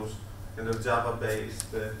purpose, kind of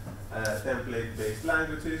Java-based, template-based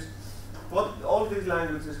languages. What all these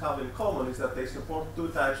languages have in common is that they support 2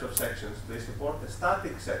 types of sections. They support a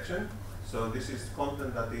static section, so this is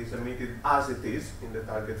content that is emitted as it is in the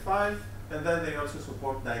target file, and then they also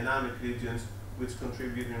support dynamic regions which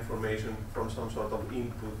contribute information from some sort of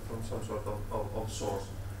input, from some sort of source.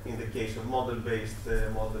 In the case of model-based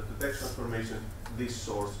model-to-text transformation, this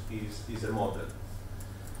source is a model.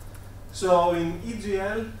 So in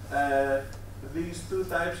EGL, these 2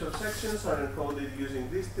 types of sections are encoded using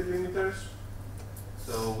these delimiters. So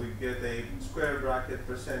So we get a square bracket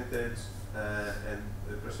percentage and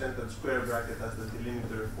the percentage square bracket as the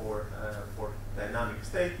delimiter for dynamic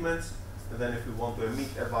statements. And then if we want to emit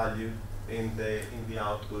a value in the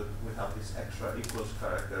output, we have this extra equals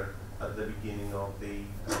character at the beginning of the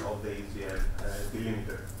AGL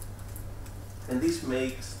delimiter. And this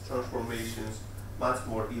makes transformations much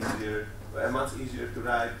easier to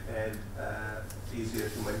write and easier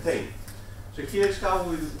to maintain. So here's how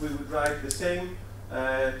we would write the same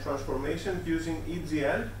transformation using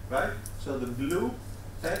EGL, right? So the blue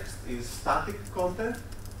text is static content.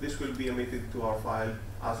 This will be emitted to our file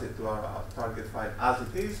to our target file as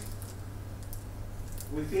it is.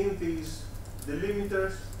 Within these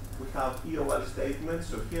delimiters, we have EOL statements.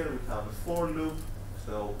 So here we have a for loop.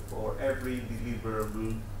 So for every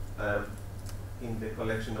deliverable in the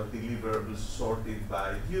collection of deliverables sorted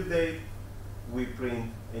by due date, we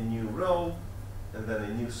print a new row and then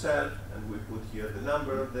a new cell, and we put here the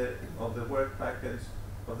number of the work package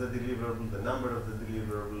of the deliverable, the number of the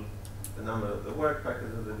deliverable, the number of the work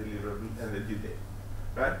package of the deliverable, and the due date,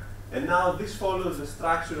 right? And now this follows the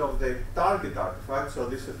structure of the target artifact, so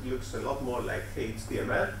this looks a lot more like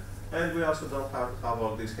HTML, and we also don't have to have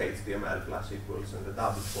all these HTML plus equals and the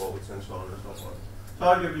double quotes and so on and so forth. So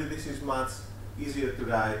arguably this is much easier to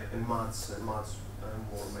write and much more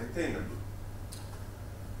maintainable.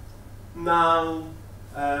 Now,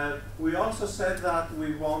 we also said that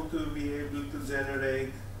we want to be able to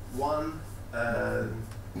generate one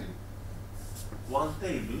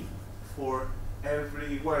table for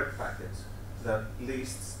every work package that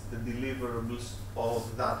lists the deliverables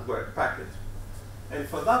of that work package. And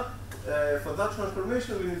for that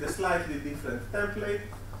transformation, we need a slightly different template.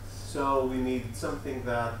 So we need something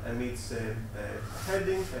that emits a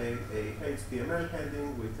heading, a HTML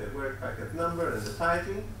heading with a work packet number and the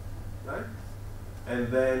title, right? And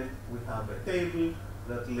then we have a table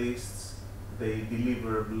that lists the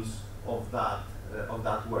deliverables of that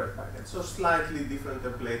work packet. So slightly different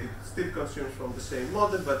template. It still consumes from the same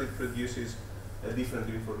model, but it produces a different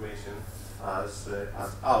information as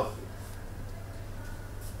output.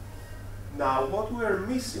 Now, what we're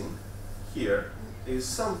missing here is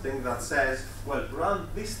something that says, well, run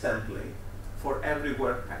this template for every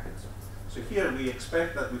work package. So here we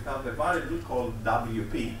expect that we have a variable called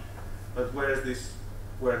WP, but where is this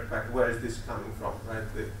work package? Where is this coming from, right?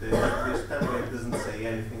 This template doesn't say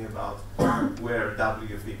anything about where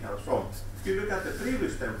WP comes from. If you look at the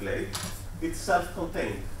previous template, it's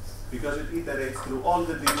self-contained because it iterates through all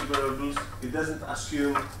the deliverables. It doesn't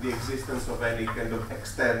assume the existence of any kind of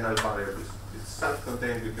external variables. It's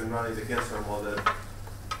self-contained. We can run it against our model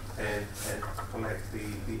and collect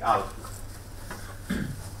the output.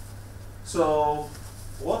 So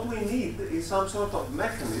what we need is some sort of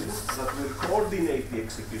mechanism that will coordinate the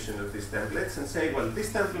execution of these templates and say, well,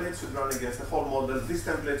 this template should run against the whole model, this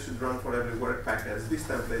template should run for every work package, this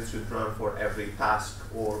template should run for every task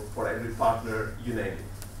or for every partner, you name it.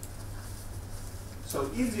 So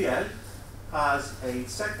EGL has a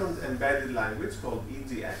second embedded language called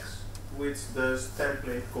EGX, which does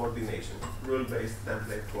template coordination, rule-based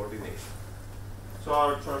template coordination. So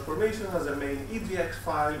our transformation has a main EGX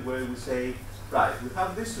file where we say, right, we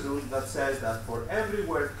have this rule that says that for every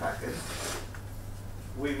work package,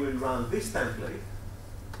 we will run this template,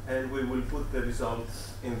 and we will put the result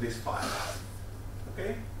in this file.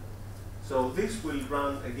 Okay? So this will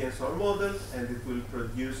run against our model, and it will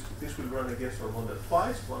produce, this will run against our model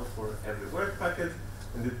twice, one for every work package,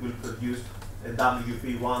 and it will produce a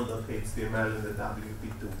WP1.html and a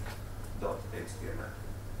WP2.html.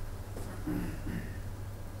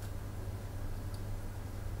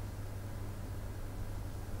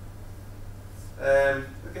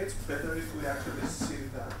 Okay, it's better if we actually see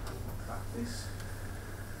that in practice.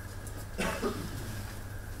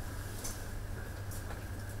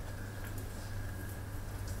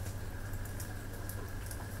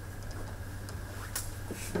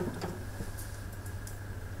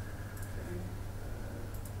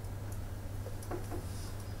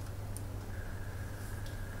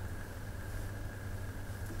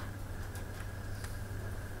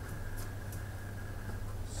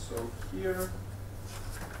 So here,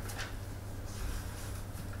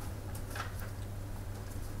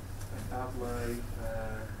 I have my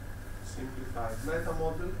simplified meta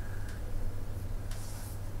model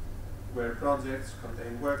where projects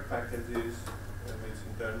contain work packages, which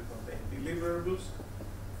in turn contain deliverables.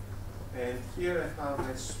 And here I have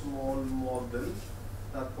a small model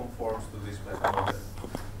that conforms to this meta model.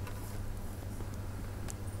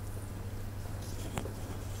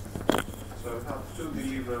 So I have two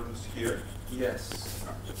deliverables here. Yes.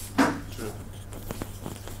 True.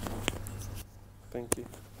 Thank Thank you.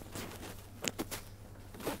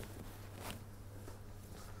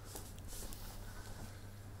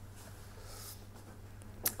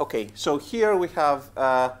 Okay, so here we have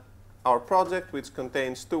our project, which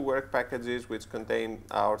contains 2 work packages, which contain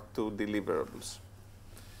our 2 deliverables.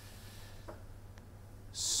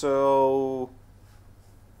 So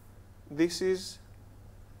this is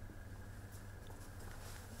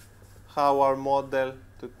how our model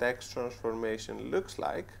to text transformation looks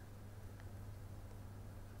like.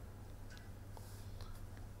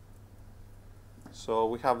 So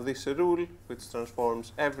we have this rule which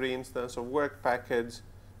transforms every instance of work package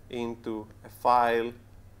into a file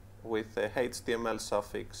with a HTML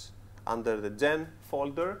suffix under the gen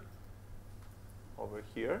folder over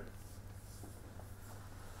here.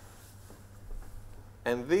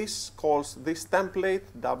 And this calls this template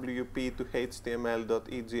wp to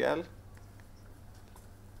html.egl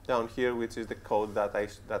down here, which is the code that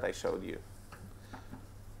I showed you.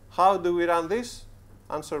 How do we run this?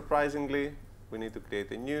 Unsurprisingly, we need to create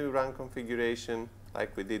a new run configuration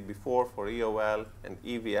like we did before for EOL and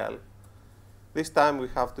EVL. This time we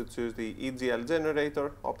have to choose the EGL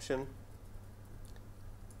generator option,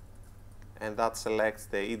 and that selects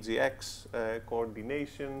the EGX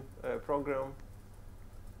coordination program.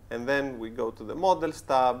 And then we go to the Models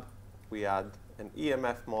tab, we add an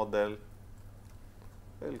EMF model,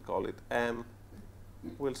 we'll call it M,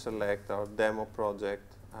 we'll select our demo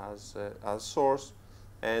project as source,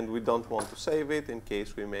 and we don't want to save it in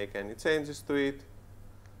case we make any changes to it.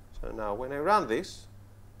 So now when I run this,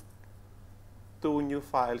 2 new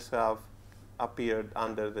files have appeared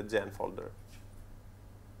under the gen folder,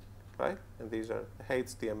 right? And these are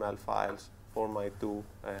HTML files for my two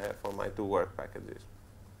work packages.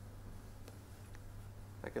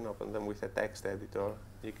 I can open them with a text editor.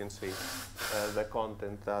 You can see the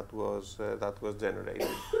content that was generated.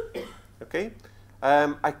 Okay.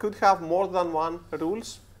 I could have more than 1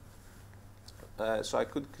 rules. So I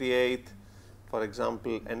could create, for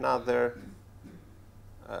example, another.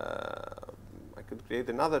 I could create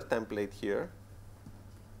another template here.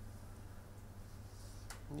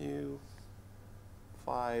 New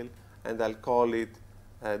file, and I'll call it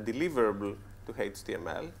deliverable to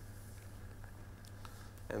HTML.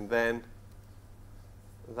 And then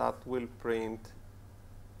that will print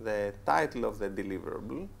the title of the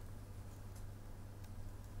deliverable.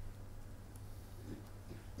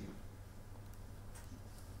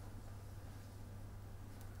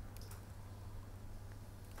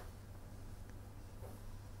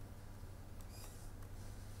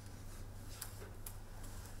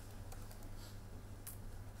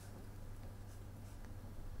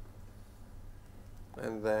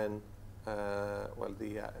 And then, well,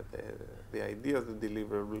 the ID of the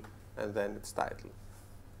deliverable, and then its title.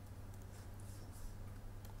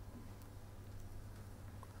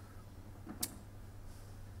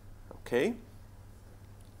 Okay.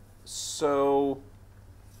 So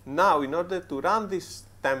now, in order to run this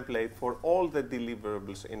template for all the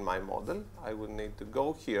deliverables in my model, I will need to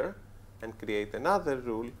go here and create another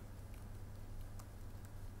rule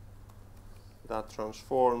that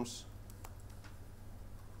transforms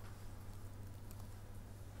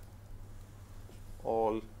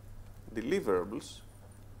all deliverables,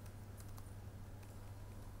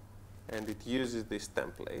 and it uses this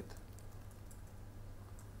template.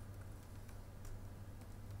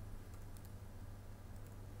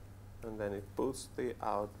 And then it puts the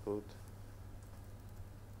output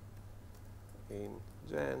in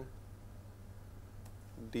gen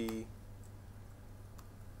d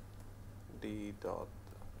dot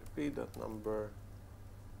repeat dot number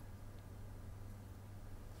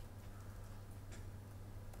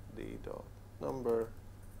d dot number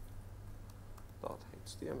dot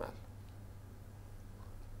html.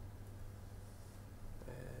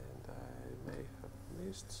 And I may have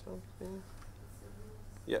missed something.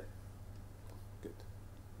 Yeah. Good.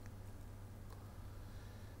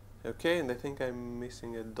 Okay, and I think I'm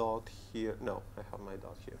missing a dot here. No, I have my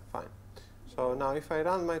dot here. Fine. So now if I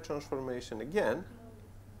run my transformation again,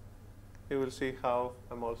 you will see how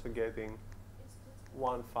I'm also getting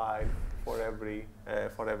 1 file for every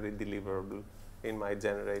deliverable in my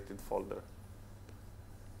generated folder.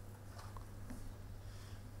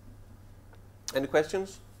 Any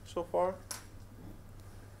questions so far?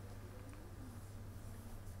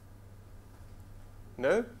 No?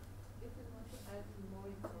 If you want to add more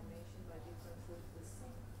information by different with the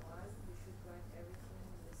same file, you should write everything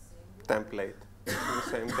in the same Template. In the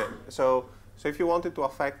same so if you wanted to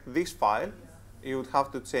affect this file, you would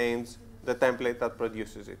have to change the template that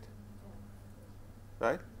produces it.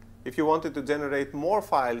 Right? If you wanted to generate more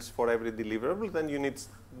files for every deliverable, then you need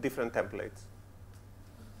different templates.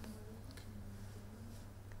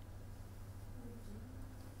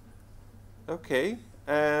 Okay.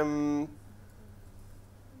 So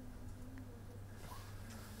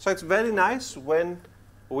it's very nice when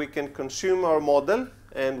we can consume our model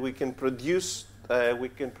and we can produce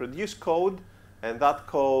code, and that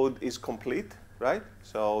code is complete, right?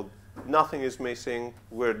 So nothing is missing.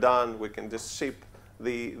 We're done. We can just ship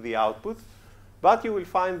the output. But you will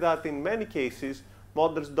find that in many cases,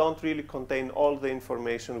 models don't really contain all the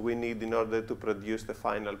information we need in order to produce the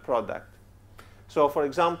final product. So for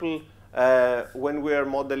example, when we are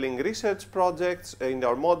modeling research projects, in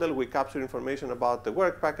our model we capture information about the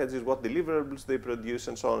work packages, what deliverables they produce,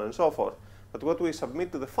 and so on and so forth. But what we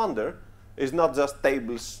submit to the funder is not just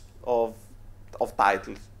tables of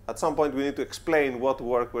titles. At some point we need to explain what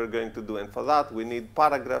work we're going to do, and for that we need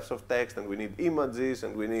paragraphs of text, and we need images,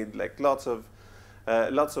 and we need like lots of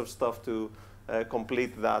stuff to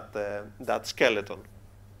complete that skeleton.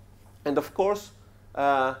 And of course,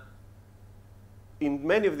 in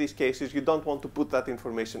many of these cases, you don't want to put that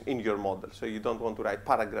information in your model. So you don't want to write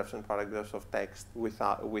paragraphs and paragraphs of text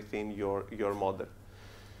within your model.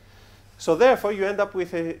 So therefore, you end up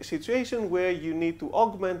with a situation where you need to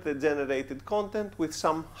augment the generated content with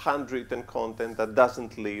some handwritten content that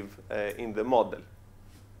doesn't live in the model.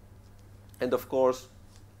 And of course,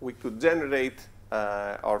 we could generate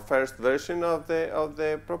our first version of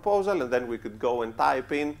the proposal, and then we could go and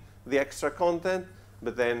type in the extra content,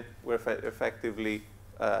 but then we're effectively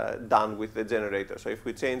done with the generator. So if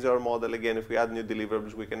we change our model again, if we add new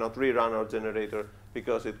deliverables, we cannot rerun our generator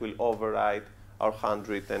because it will override our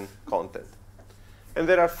handwritten content. And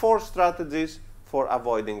there are 4 strategies for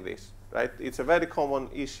avoiding this, right? It's a very common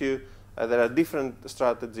issue. There are different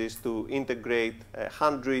strategies to integrate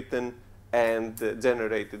handwritten and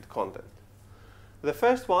generated content. The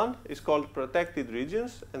first one is called protected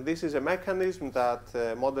regions, and this is a mechanism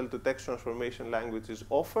that model-to-text transformation languages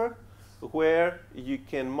offer, where you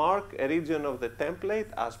can mark a region of the template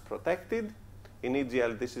as protected. In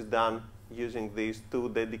EGL, this is done using these 2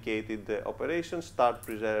 dedicated operations, start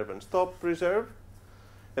preserve and stop preserve.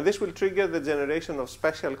 And this will trigger the generation of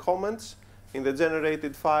special comments in the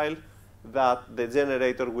generated file that the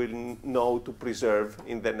generator will know to preserve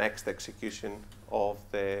in the next execution of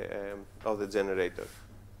the generator.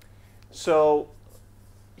 So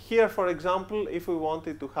here, for example, if we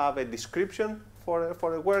wanted to have a description for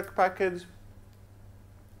a work package,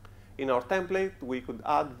 in our template, we could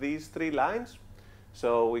add these 3 lines.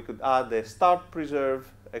 So we could add a start preserve,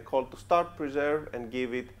 a call to start preserve, and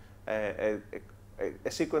give it a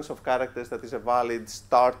sequence of characters that is a valid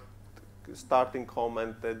starting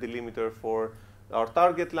comment delimiter for our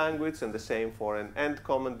target language, and the same for an end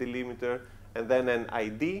comment delimiter, and then an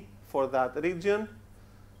ID for that region.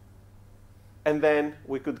 And then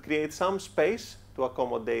we could create some space to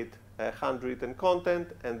accommodate handwritten content,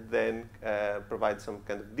 and then provide some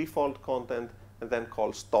kind of default content, and then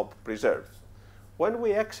call stop preserve. When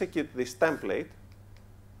we execute this template,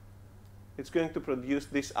 it's going to produce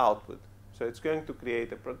this output. So it's going to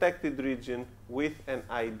create a protected region with an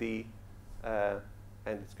ID, and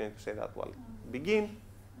it's going to say that, well, begin.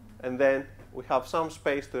 And then we have some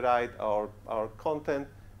space to write our content,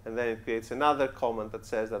 and then it creates another comment that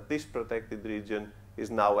says that this protected region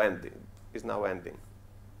is now ending.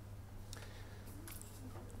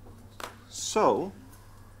 So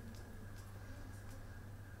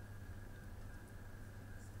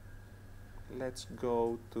let's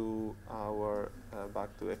go to our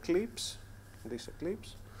back to Eclipse. This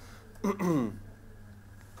Eclipse.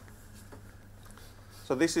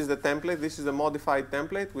 So this is the template. This is the modified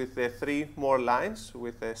template with the 3 more lines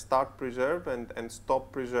with a start preserve and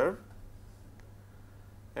stop preserve.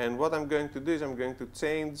 And what I'm going to do is I'm going to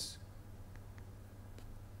change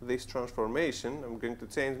this transformation. I'm going to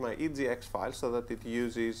change my EGX file so that it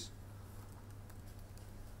uses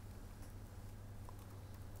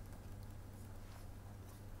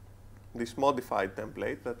this modified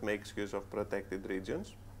template that makes use of protected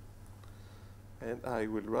regions. And I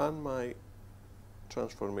will run my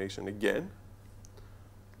transformation again.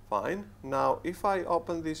 Fine. Now, if I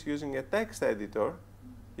open this using a text editor,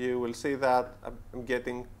 you will see that I'm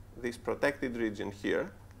getting this protected region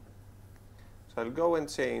here. So I'll go and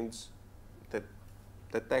change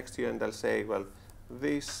the text here, and I'll say, well,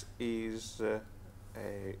 this is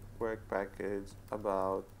a work package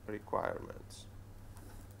about requirements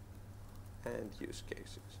and use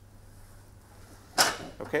cases.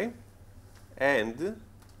 Okay? And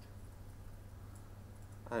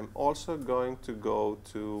I'm also going to go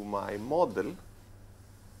to my model,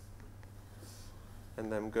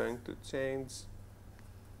 and I'm going to change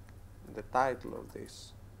the title of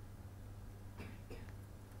this.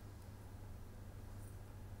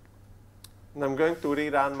 and I'm going to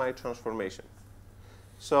rerun my transformation.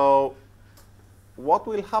 So what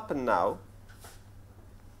will happen now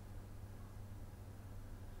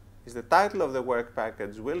is the title of the work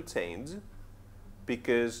package will change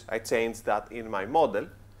because I changed that in my model,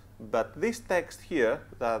 but this text here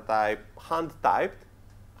that I hand typed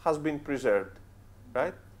has been preserved,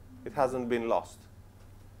 right? It hasn't been lost.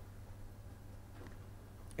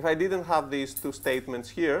 If I didn't have these two statements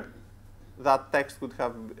here, that text would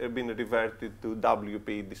have been reverted to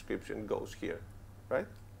WP description goes here, right?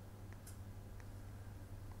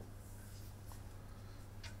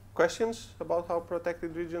 Questions about how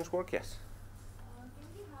protected regions work? Yes? Can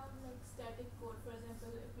we have like static code? For example,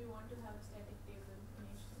 if we want to have a static table in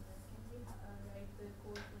HTML, can we write the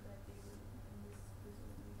code for that table in this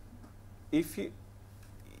visualization? If you,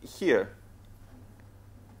 here,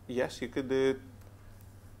 yes, you could do it.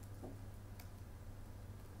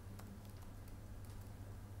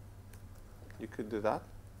 You could do that.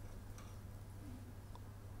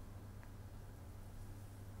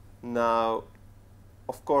 Now,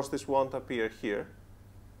 of course, this won't appear here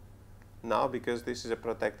now because this is a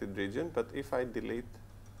protected region, but if I delete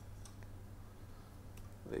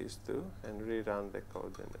these two and rerun the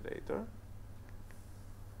code generator,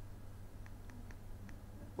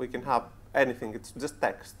 we can have anything. It's just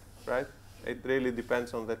text, right? It really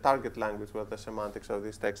depends on the target language, what the semantics of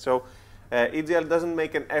this text. So EGL doesn't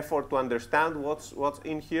make an effort to understand what's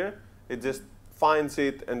in here. It just finds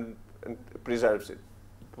it and preserves it,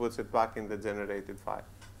 puts it back in the generated file.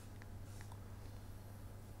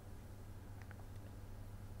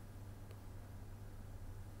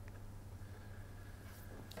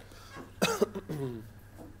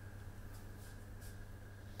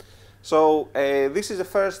 So this is the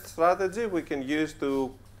first strategy we can use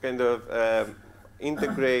to kind of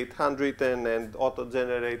integrate handwritten and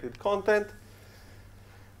auto-generated content.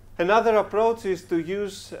 Another approach is to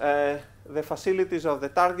use the facilities of the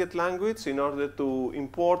target language in order to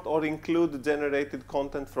import or include generated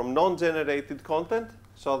content from non-generated content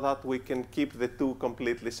so that we can keep the two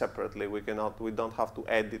completely separately. We don't have to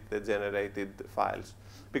edit the generated files.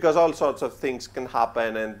 Because all sorts of things can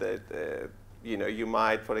happen, and you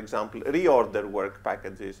might, for example, reorder work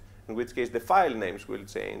packages, in which case the file names will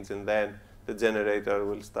change, and then the generator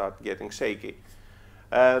will start getting shaky.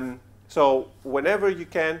 So whenever you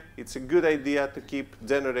can, it's a good idea to keep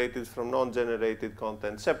generated from non-generated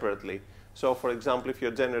content separately. So for example, if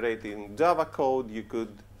you're generating Java code, you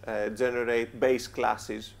could generate base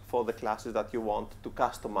classes for the classes that you want to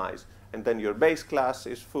customize. And then your base class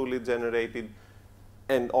is fully generated,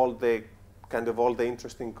 and all the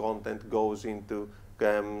interesting content goes into,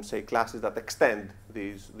 say, classes that extend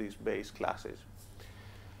these base classes.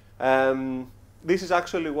 This is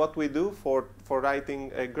actually what we do for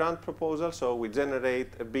writing a grant proposal. So we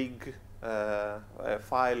generate a big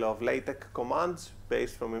file of LaTeX commands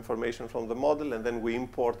based from information from the model, and then we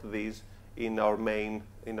import these in our main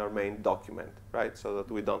document, right? So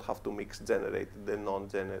that we don't have to mix generated and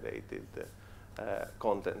non-generated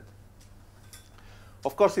content.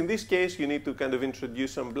 Of course, in this case, you need to kind of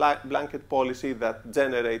introduce some blanket policy that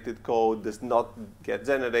generated code does not get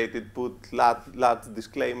generated. Put large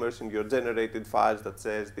disclaimers in your generated files that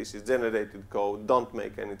says this is generated code. Don't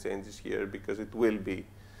make any changes here because it will be,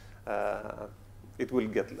 they will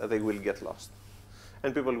get lost,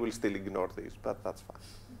 and people will still ignore these, but that's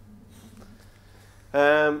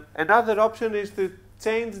fine. Another option is to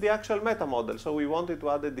change the actual meta model. So we wanted to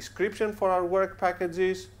add a description for our work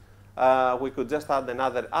packages. We could just add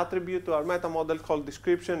another attribute to our meta model called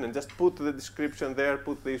description and just put the description there,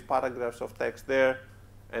 put these paragraphs of text there,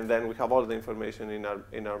 and then we have all the information in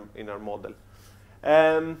our model.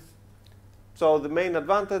 So the main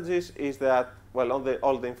advantage is that, well,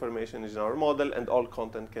 all the information is in our model, and all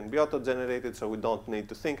content can be auto-generated, so we don't need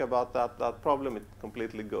to think about that problem. It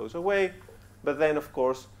completely goes away. But then, of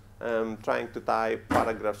course, trying to type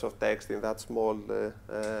paragraphs of text in that small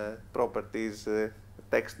properties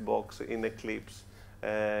text box in Eclipse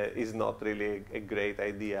is not really a great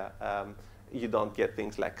idea. You don't get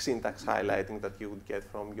things like syntax highlighting that you would get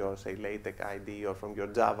from your, say, LaTeX ID or from your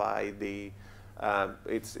Java ID.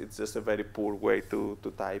 It's just a very poor way to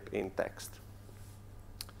type in text.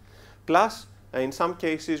 Plus, in some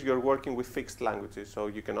cases, you're working with fixed languages, so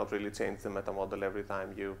you cannot really change the meta model every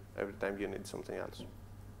time you need something else.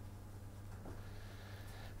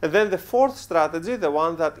 And then the fourth strategy, the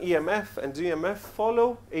one that EMF and GMF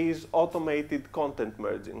follow, is automated content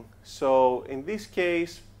merging. So in this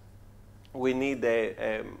case, we need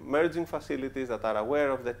merging facilities that are aware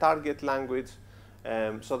of the target language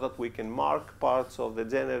so that we can mark parts of the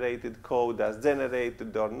generated code as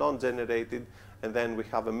generated or non-generated, and then we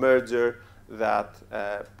have a merger that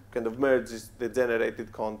kind of merges the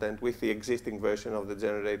generated content with the existing version of the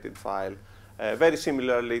generated file, very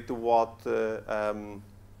similarly to what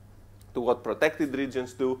protected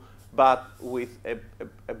regions do, but with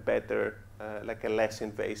a better, like a less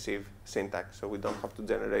invasive syntax. So we don't have to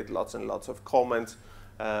generate lots and lots of comments.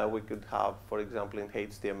 We could have, for example, in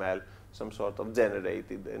HTML, some sort of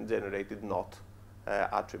generated and generated not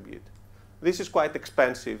attribute. This is quite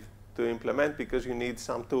expensive to implement because you need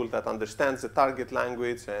some tool that understands the target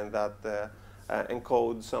language and that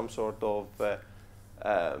encodes some sort of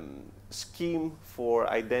scheme for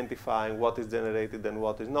identifying what is generated and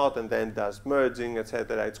what is not, and then does merging,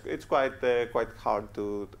 etc. It's quite hard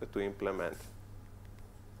to implement.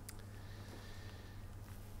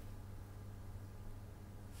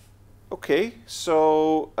 Okay,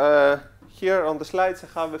 so here on the slides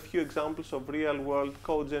I have a few examples of real-world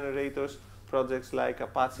code generators, projects like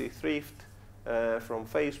Apache Thrift from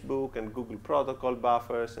Facebook and Google Protocol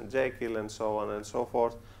buffers and Jekyll and so on and so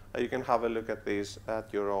forth. You can have a look at these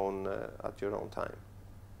at your own time.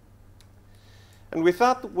 And with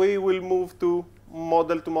that, we will move to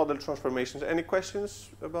model-to-model transformations. Any questions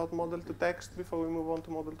about model-to-text before we move on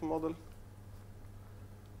to model-to-model?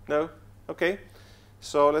 No? Okay.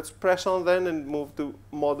 So let's press on then and move to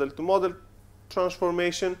model-to-model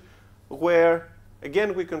transformation, where,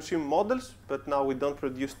 again, we consume models, but now we don't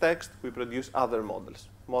produce text, we produce other models,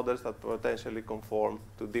 models that potentially conform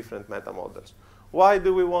to different meta-models. Why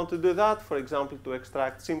do we want to do that? For example, to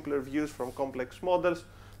extract simpler views from complex models,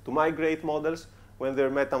 to migrate models when their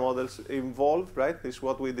meta-models involved, right? This is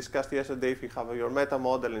what we discussed yesterday. If you have your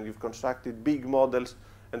meta-model and you've constructed big models,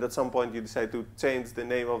 and at some point you decide to change the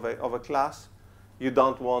name of a class, you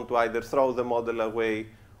don't want to either throw the model away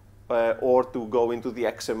or to go into the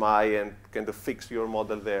XMI and kind of fix your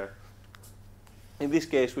model there. In this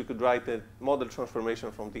case, we could write a model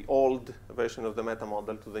transformation from the old version of the meta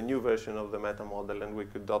model to the new version of the meta model, and we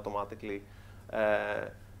could automatically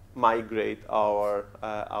migrate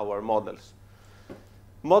our models.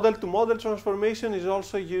 Model-to-model transformation is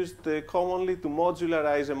also used commonly to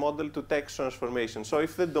modularize a model-to-text transformation. So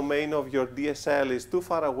if the domain of your DSL is too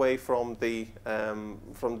far away from the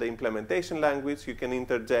implementation language, you can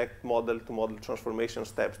interject model-to-model transformation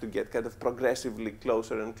steps to get kind of progressively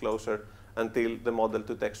closer and closer until the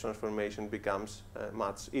model-to-text transformation becomes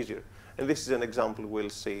much easier. And this is an example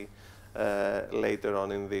we'll see later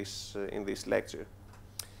on in this lecture.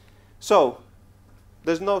 So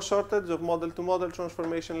there's no shortage of model-to-model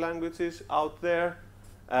transformation languages out there.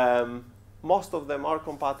 Most of them are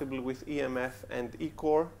compatible with EMF and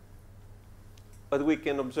eCore, but we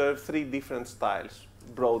can observe three different styles,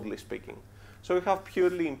 broadly speaking. So we have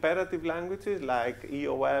purely imperative languages like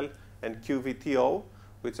EOL and QVTO,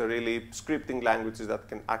 which are really scripting languages that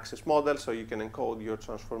can access models, so you can encode your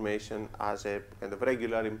transformation as a kind of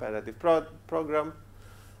regular imperative program.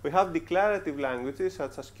 We have declarative languages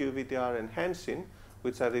such as QVTR and Henshin,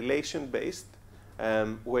 which are relation-based,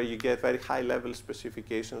 where you get very high-level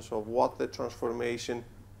specifications of what the transformation,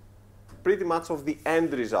 pretty much of the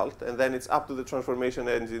end result, and then it's up to the transformation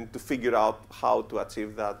engine to figure out how to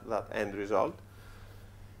achieve that end result.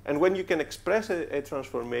 And when you can express a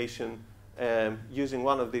transformation using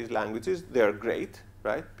one of these languages, they're great,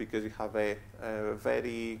 right? Because you have a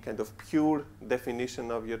very kind of pure definition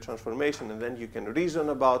of your transformation, and then you can reason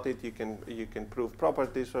about it. You can prove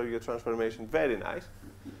properties of your transformation. Very nice.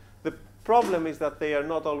 The problem is that they are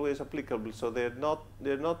not always applicable. So they're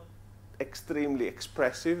not extremely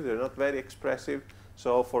expressive. They're not very expressive.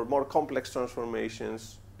 So for more complex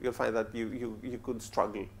transformations, you'll find that you could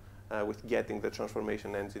struggle with getting the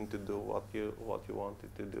transformation engine to do what you want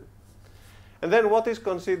it to do. And then what is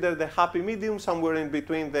considered the happy medium, somewhere in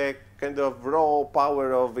between the kind of raw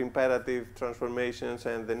power of imperative transformations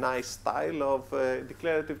and the nice style of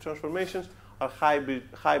declarative transformations, are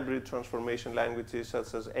hybrid transformation languages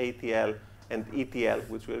such as ATL and ETL,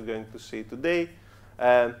 which we're going to see today,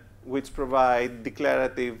 which provide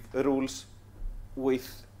declarative rules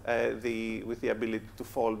with the ability to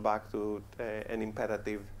fall back to an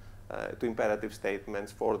imperative to imperative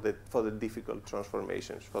statements for the difficult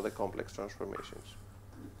transformations, for the complex transformations.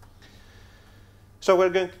 So we're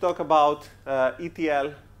going to talk about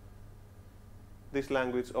ETL, this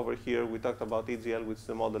language over here. We talked about EGL, which is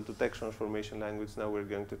the model-to-text transformation language. Now we're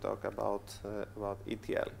going to talk about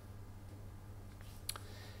ETL.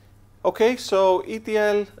 Okay, so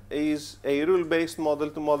ETL is a rule-based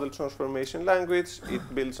model-to-model transformation language. It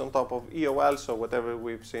builds on top of EOL, so whatever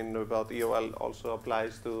we've seen about EOL also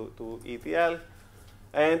applies to ETL.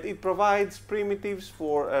 And it provides primitives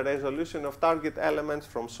for a resolution of target elements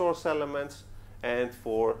from source elements, and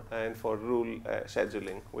for rule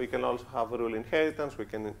scheduling. We can also have rule inheritance. We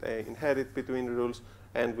can inherit between rules,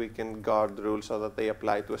 and we can guard rules so that they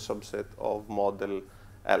apply to a subset of model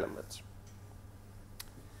elements.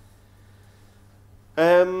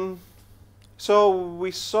 So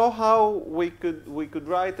we saw how we could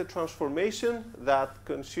write a transformation that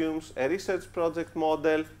consumes a research project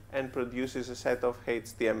model and produces a set of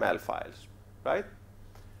HTML files, right?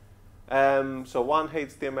 So one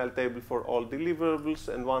HTML table for all deliverables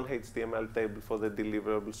and one HTML table for the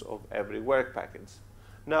deliverables of every work package.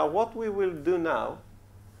 Now what we will do now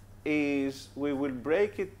is we will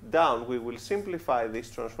break it down. We will simplify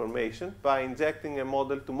this transformation by injecting a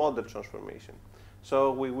model-to-model transformation.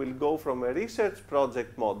 So we will go from a research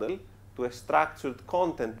project model to a structured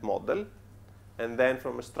content model, and then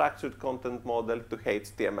from a structured content model to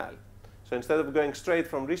HTML. So instead of going straight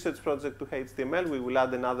from research project to HTML, we will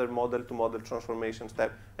add another model-to-model transformation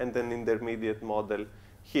step and an intermediate model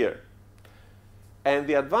here. And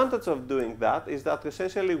the advantage of doing that is that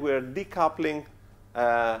essentially we're decoupling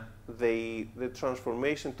the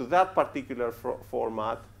transformation to that particular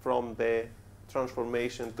format from the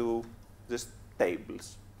transformation to just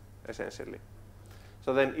tables, essentially.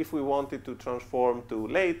 So then if we wanted to transform to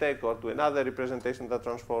LaTeX or to another representation that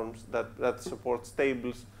transforms, that supports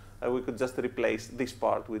tables, we could just replace this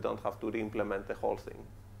part. We don't have to re-implement the whole thing.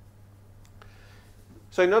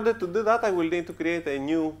 So in order to do that, I will need to create a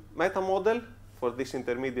new meta model for this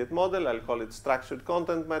intermediate model. I'll call it structured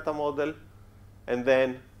content meta model. And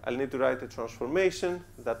then I'll need to write a transformation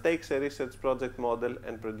that takes a research project model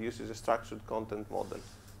and produces a structured content model.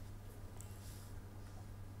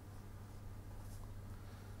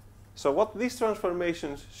 So what these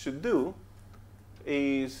transformations should do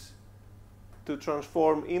is to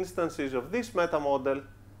transform instances of this meta model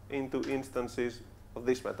into instances of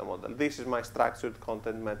this meta model. This is my structured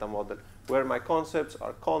content meta model, where my concepts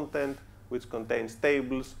are content, which contains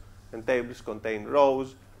tables, and tables contain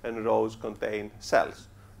rows, and rows contain cells.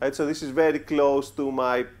 Right? So this is very close to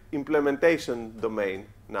my implementation domain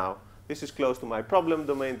now. This is close to my problem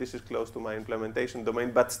domain. This is close to my implementation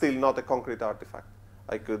domain, but still not a concrete artifact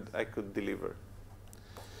I could deliver.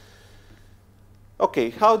 Okay,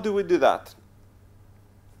 how do we do that?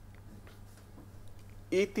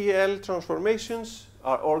 ETL transformations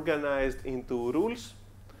are organized into rules.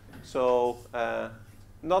 So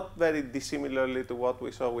not very dissimilarly to what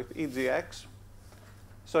we saw with EGX.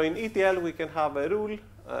 So in ETL, we can have a rule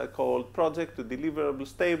called project to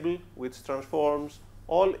deliverables table, which transforms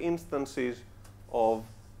all instances of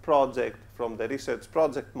project from the research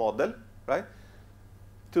project model, right,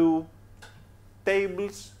 to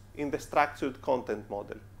tables in the structured content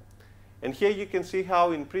model. And here you can see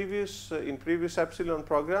how in previous Epsilon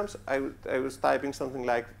programs, I was typing something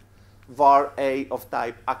like var a of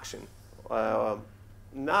type action.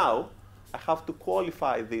 Now, I have to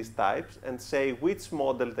qualify these types and say which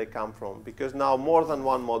model they come from, because now more than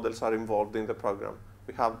one models are involved in the program.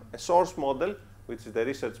 We have a source model, which is the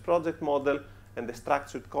research project model, and the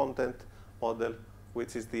structured content model,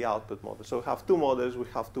 which is the output model. So we have two models. We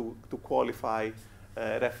have to qualify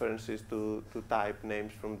references to type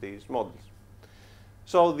names from these models.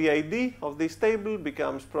 So the ID of this table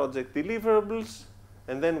becomes project deliverables,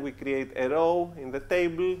 and then we create a row in the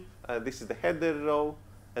table. This is the header row.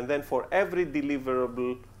 And then for every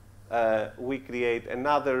deliverable, we create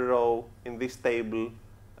another row in this table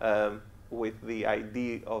with the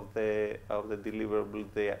ID of the deliverable,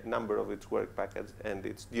 the number of its work package, and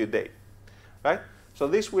its due date. Right? So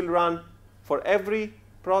this will run for every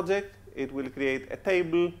project. It will create a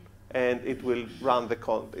table, and it will run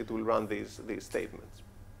these statements.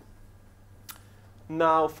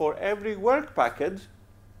 Now, for every work package,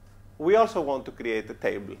 we also want to create a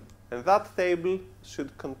table. And that table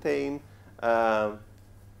should contain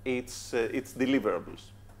its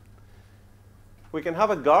deliverables. We can have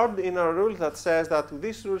a guard in our rule that says that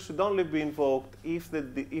this rule should only be invoked if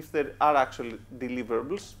there are actual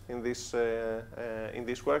deliverables in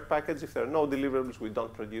this work package. If there are no deliverables, we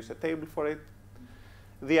don't produce a table for it.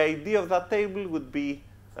 The ID of that table would be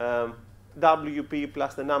WP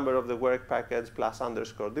plus the number of the work package plus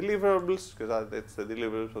underscore deliverables, because that's the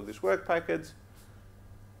deliverables of this work package.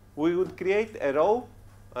 We would create a row.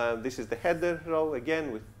 This is the header row,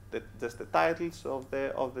 again, with just the titles of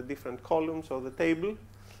the different columns of the table.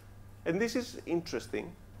 And this is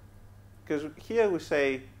interesting, because here we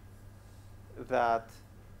say that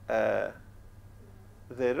the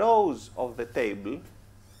rows of the table,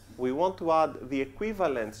 we want to add the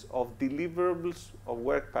equivalence of deliverables of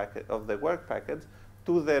the work package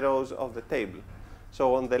to the rows of the table.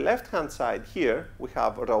 So on the left-hand side here, we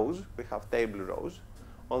have rows. We have table rows.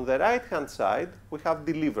 On the right-hand side, we have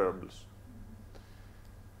deliverables.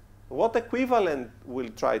 What equivalent will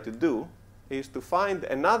try to do is to find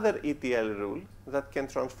another ETL rule that can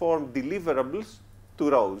transform deliverables to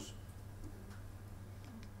rows,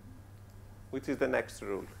 which is the next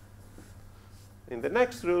rule. In the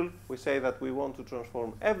next rule, we say that we want to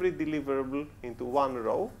transform every deliverable into one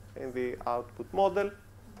row in the output model,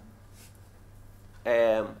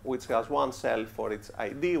 which has one cell for its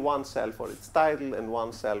ID, one cell for its title, and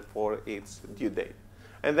one cell for its due date.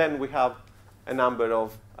 And then we have a number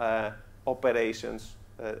of operations,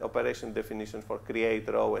 operation definitions for create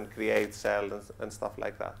row and create cell and stuff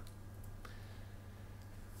like that.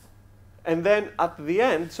 And then at the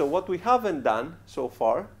end, so what we haven't done so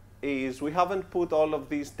far is we haven't put all of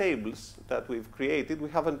these tables that we've created,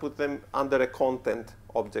 we haven't put them under a content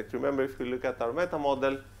object. Remember, if we look at our meta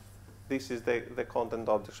model, this is the content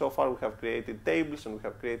object. So far, we have created tables, and we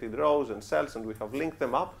have created rows and cells, and we have linked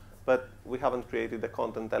them up, but we haven't created the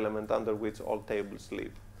content element under which all tables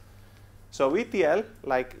live. So ETL,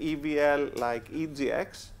 like EVL, like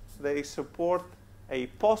EGX, they support a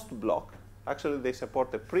post block. Actually, they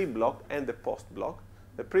support a pre-block and a post block.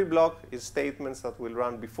 The pre-block is statements that will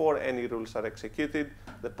run before any rules are executed.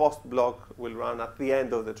 The post block will run at the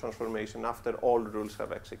end of the transformation after all rules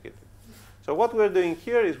have executed. So what we're doing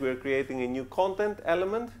here is we're creating a new content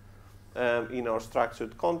element in our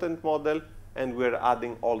structured content model, and we're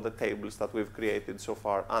adding all the tables that we've created so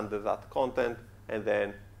far under that content, and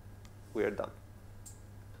then we're done.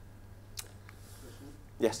 Question?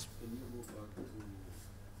 Yes? Can you move back to the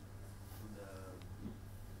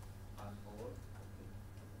add all?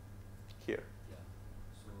 Okay. Here. Yeah.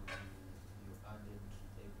 So you added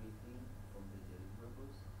everything from the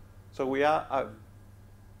deliverables? So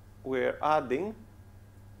we're adding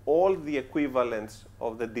all the equivalents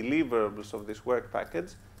of the deliverables of this work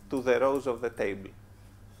package to the rows of the table.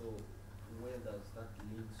 So where does that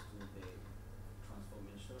link to the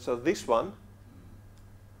transformation? So this one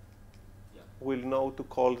Yeah. will know to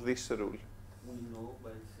call this rule. We know by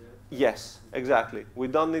itself? Yes, exactly. We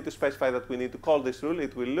don't need to specify that we need to call this rule.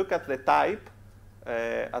 It will look at the type,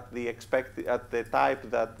 at the type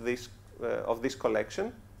that of this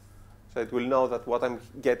collection. So it will know that what I'm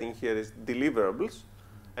getting here is deliverables,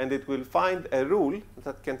 and it will find a rule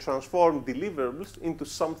that can transform deliverables into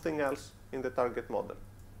something else in the target model,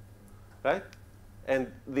 right?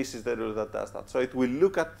 And this is the rule that does that. So it will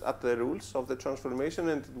look at the rules of the transformation,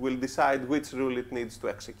 and it will decide which rule it needs to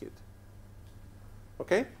execute.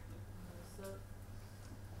 Okay? So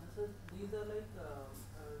these are like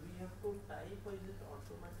we have to type, or is it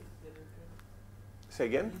automatic generated? Say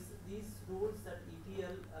again? These rules that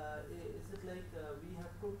ETL, is it like we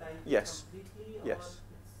have to type Yes. completely? Yes. Or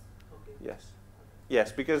it's okay. Yes.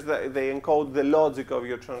 Yes, because they encode the logic of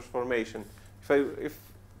your transformation.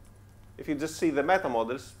 If you just see the meta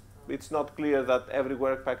models, it's not clear that every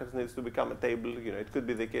work package needs to become a table. You know, it could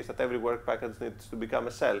be the case that every work package needs to become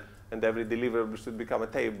a cell, and every deliverable should become a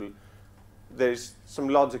table. There is some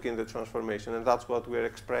logic in the transformation, and that's what we're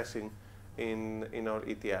expressing in our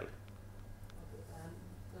ETL. Okay.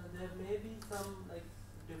 And there may be some like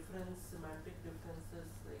semantic differences.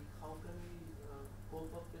 Like how can we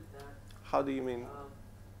cope up with that? How do you mean?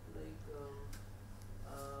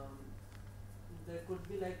 There could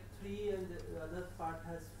be like 3 and the other part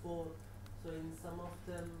has 4. So in some of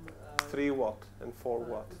them 3 what and 4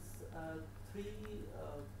 what? It's 3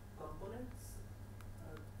 components.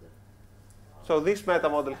 So this meta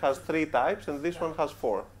model has 3 types, and this one has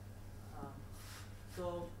 4.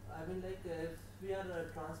 So I mean, like if we are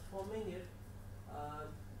transforming it,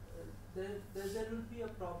 there will be a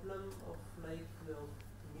problem of like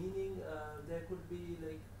meaning. There could be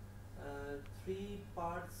like 3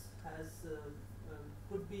 parts has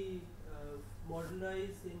could be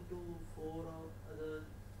modularized into 4 or other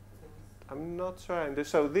things. I'm not sure.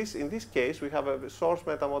 So in this case, we have a source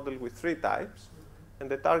meta model with 3 types, and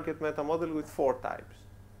the target meta model with 4 types,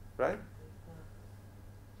 right?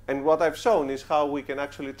 And what I've shown is how we can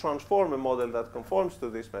actually transform a model that conforms to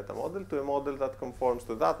this meta model to a model that conforms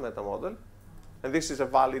to that meta model. And this is a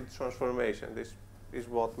valid transformation. This is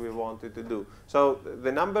what we wanted to do. So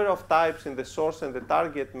the number of types in the source and the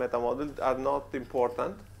target meta model are not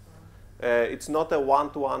important. It's not a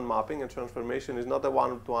one-to-one mapping, and transformation is not a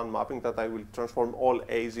one-to-one mapping that I will transform all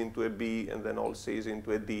A's into a B and then all C's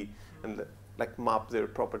into a D and like map their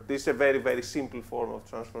properties. This is a very, very simple form of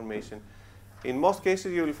transformation. In most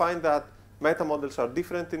cases, you will find that meta models are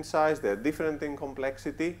different in size, they're different in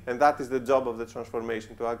complexity, and that is the job of the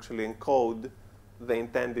transformation, to actually encode the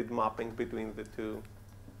intended mapping between the 2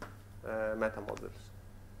 meta models.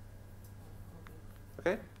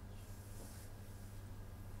 Okay?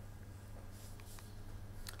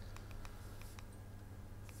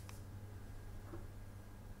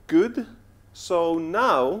 Good. So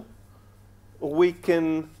now we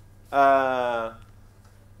can. So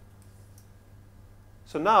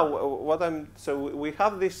we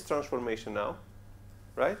have this transformation now,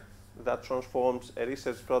 right? That transforms a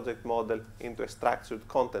research project model into a structured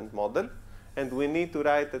content model, and we need to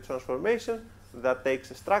write a transformation that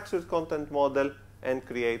takes a structured content model and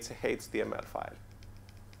creates a HTML file.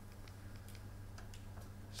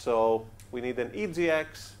 So we need an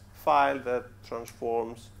EGX file that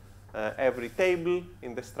transforms every table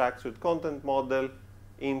in the structured content model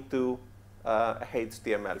into a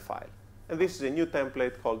HTML file. And this is a new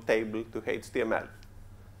template called table to HTML.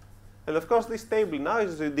 And of course, this table now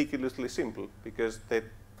is ridiculously simple because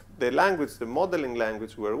the language, the modeling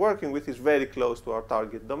language we're working with is very close to our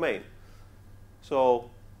target domain. So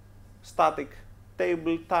static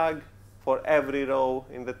table tag for every row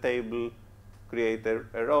in the table, create a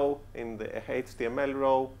row in the HTML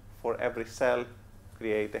row. For every cell,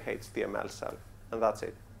 create a HTML cell. And that's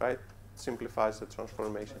it, right? Simplifies the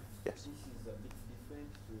transformation. Yes? This is a bit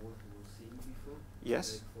different to what we were seeing before.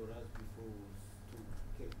 Yes? Like for us before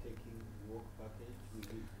was taking work package,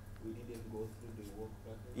 we didn't go through the work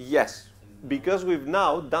package. Yes, because we've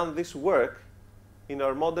now done this work in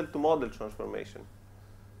our model-to-model transformation.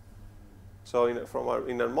 So in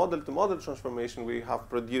our model-to-model transformation, we have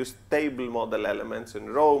produced table model elements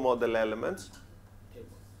and row model elements.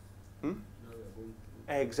 Hmm? Now we are going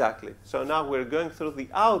through. Exactly. So now we're going through the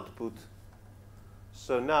output.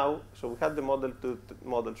 So we had the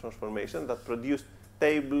model-to-model transformation that produced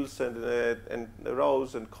tables and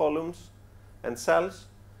rows and columns and cells.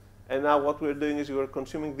 And now what we're doing is we're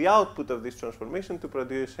consuming the output of this transformation to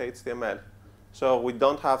produce HTML. So we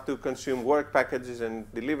don't have to consume work packages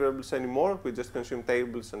and deliverables anymore. We just consume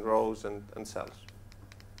tables and rows and cells.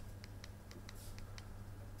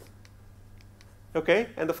 OK,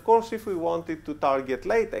 and of course, if we wanted to target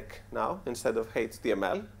LaTeX now instead of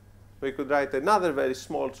HTML, we could write another very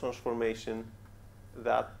small transformation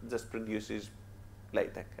that just produces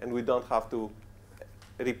LaTeX. And we don't have to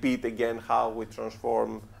repeat again how we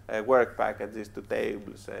transform work packages to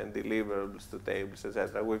tables and deliverables to tables,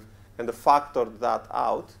 etc. We've kind of factored that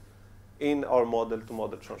out in our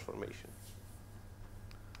model-to-model transformation.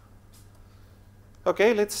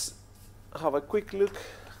 OK, let's have a quick look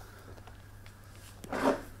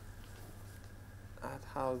at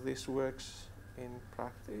how this works in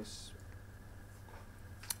practice.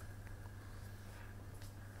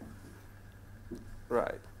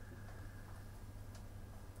 Right.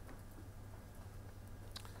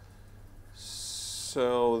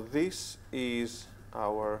 So this is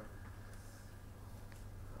our,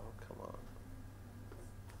 oh, come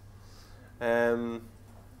on.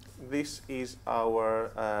 This is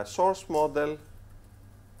our source model.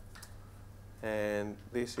 And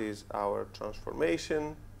this is our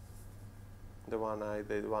transformation, the one I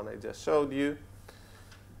just showed you.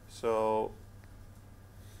 So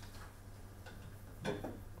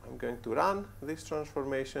I'm going to run this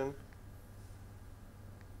transformation.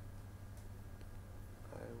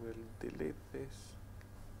 I will delete this.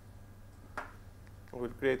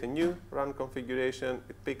 We'll create a new run configuration.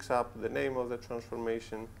 It picks up the name of the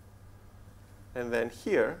transformation. And then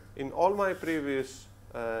here, in all my previous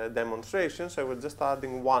demonstrations, I was just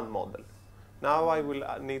adding one model. Now I will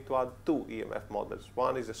need to add two EMF models.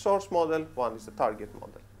 One is a source model, one is a target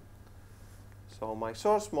model. So my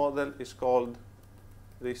source model is called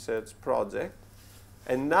research project.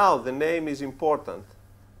 And now the name is important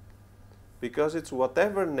because it's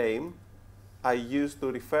whatever name I use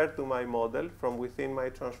to refer to my model from within my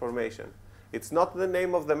transformation. It's not the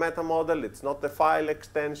name of the meta model, it's not the file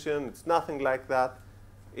extension, it's nothing like that.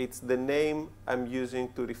 It's the name I'm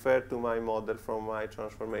using to refer to my model from my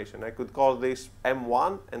transformation. I could call this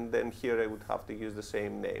M1, and then here I would have to use the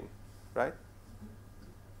same name, right?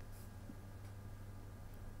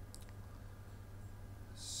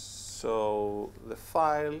 So the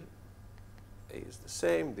file is the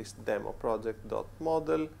same, this demo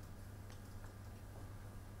project.model.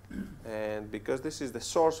 And because this is the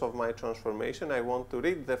source of my transformation, I want to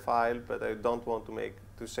read the file, but I don't want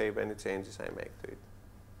to save any changes I make to it.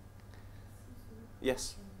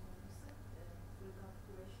 Yes? For the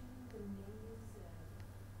calculation, the name is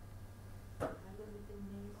handled with the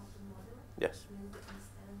name of the model. Yes. Means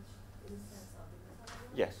the instance of the meta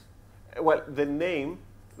model. Yes. Well, the name,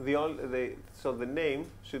 so the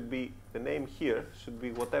name should be, the name here should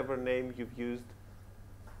be whatever name you've used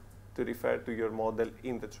to refer to your model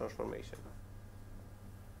in the transformation,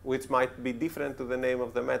 which might be different to the name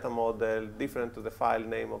of the meta model, different to the file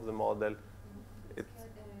name of the model. We cannot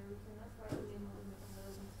write the name of the meta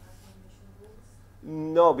model in transformation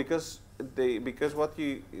rules. No, because because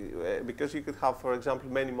you could have, for example,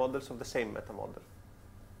 many models of the same meta model,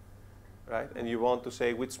 right? And you want to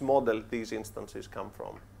say which model these instances come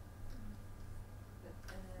from. But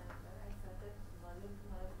I thought that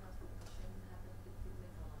model-to-model transformation happened between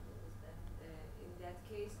meta models. Then in that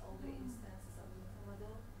case, all the instances of the meta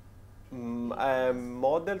model.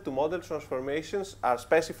 Model-to-model transformations are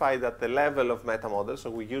specified at the level of meta model, so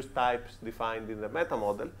we use types defined in the meta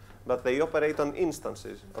model, but they operate on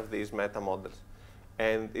instances of these meta models.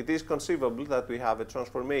 And it is conceivable that we have a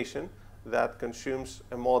transformation that consumes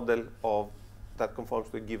a model that conforms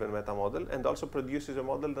to a given meta model and also produces a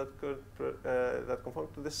model that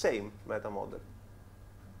conforms to the same meta model.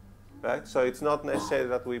 Right? So it's not necessary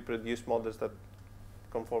that we produce models that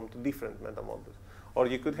conform to different meta models. Or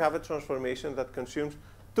you could have a transformation that consumes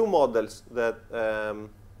two models that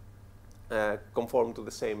conform to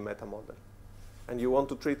the same meta model. And you want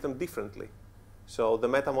to treat them differently. So the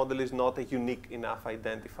meta model is not a unique enough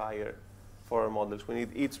identifier for our models. We need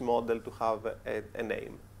each model to have a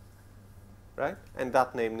name, right? And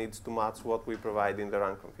that name needs to match what we provide in the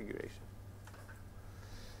run configuration.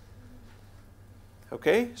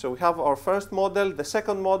 Okay, so we have our first model. The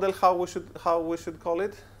second model, how we should call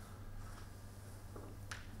it?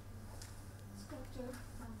 Structure.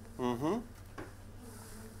 Mm-hmm.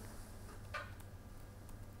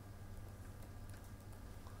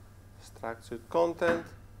 Structured content.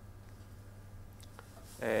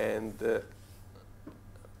 And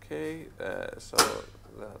okay, so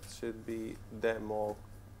that should be demo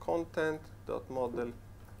content.model.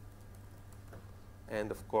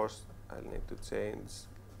 And of course, I'll need to change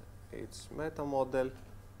its meta model.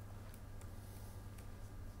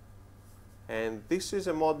 And this is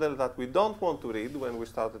a model that we don't want to read when we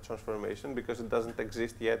start the transformation because it doesn't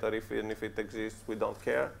exist yet, or even if it exists, we don't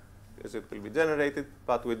care because it will be generated,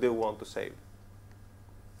 but we do want to save.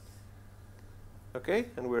 Okay,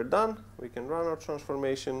 and we're done. We can run our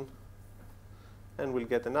transformation, and we'll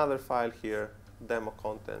get another file here, demo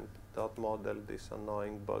content.model, this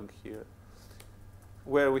annoying bug here,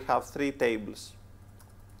 where we have three tables.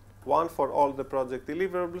 One for all the project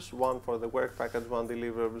deliverables, one for the work package 1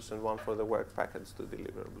 deliverables, and one for the work package 2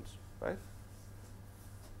 deliverables, right?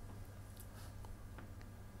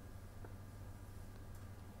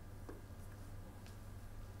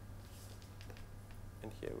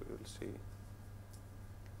 And here we will see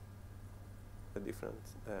the different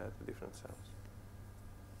cells.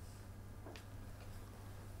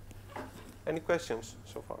 Any questions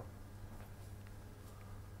so far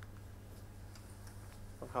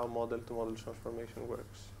on how model-to-model transformation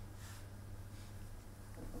works?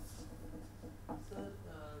 Sir,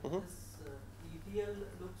 this ETL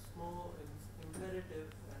looks more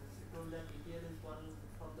imperative, and you told that ETL is one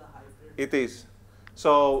from the hybrid. It is.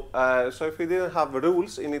 So, so if we didn't have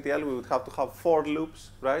rules in ETL, we would have to have for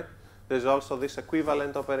loops, right? There's also this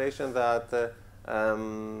equivalent operation that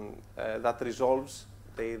that resolves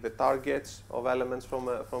the targets of elements from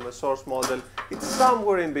a source model. It's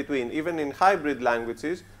somewhere in between. Even in hybrid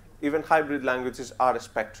languages are a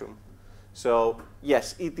spectrum. So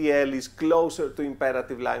yes, ETL is closer to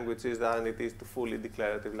imperative languages than it is to fully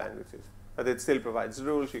declarative languages. But it still provides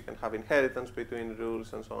rules. You can have inheritance between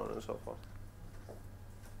rules and so on and so forth.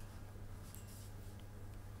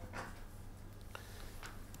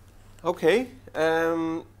 Okay,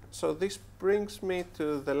 so this brings me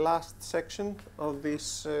to the last section of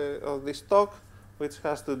this talk, which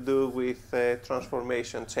has to do with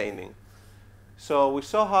transformation chaining. So we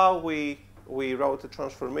saw how we wrote a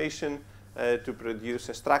transformation to produce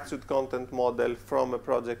a structured content model from a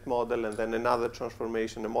project model, and then another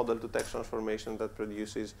transformation, a model-to-text transformation that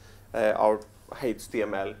produces our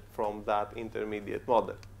HTML from that intermediate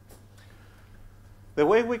model. The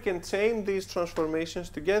way we can chain these transformations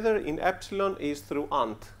together in Epsilon is through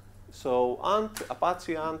Ant. So Ant,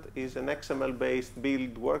 Apache Ant, is an XML-based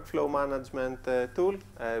build workflow management tool.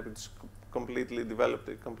 It's completely developed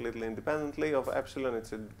completely independently of Epsilon.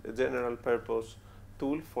 It's a general-purpose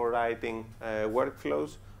tool for writing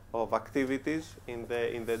workflows of activities in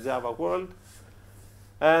the Java world.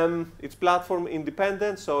 It's platform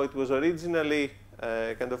independent, so it was originally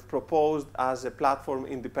kind of proposed as a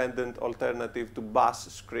platform-independent alternative to bash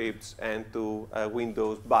scripts and to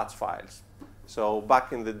Windows batch files. So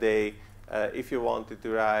back in the day, if you wanted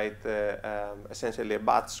to write essentially a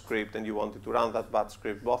batch script and you wanted to run that batch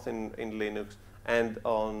script both in Linux and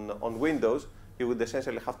on Windows, you would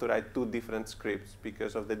essentially have to write two different scripts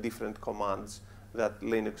because of the different commands that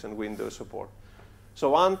Linux and Windows support.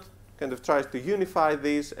 So Ant kind of tries to unify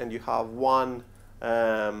these, and you have one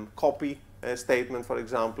copy statement, for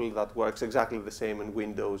example, that works exactly the same in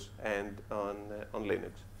Windows and on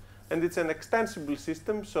Linux. And it's an extensible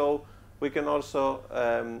system, so we can also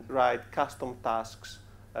write custom tasks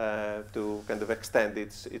to kind of extend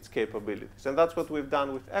its capabilities. And that's what we've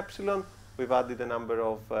done with Epsilon. We've added a number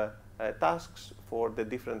of tasks for the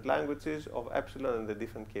different languages of Epsilon and the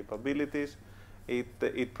different capabilities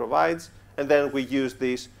it provides. And then we use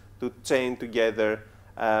this to chain together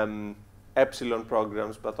Epsilon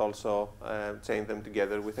programs, but also chain them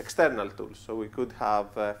together with external tools. So we could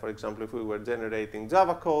have, for example, if we were generating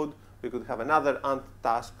Java code, we could have another Ant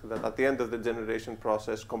task that at the end of the generation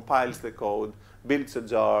process compiles the code, builds a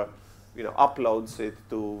jar, uploads it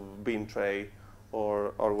to Beantray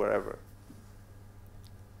or wherever.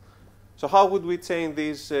 So how would we chain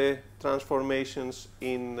these transformations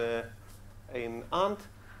in Ant?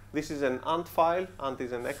 This is an Ant file. Ant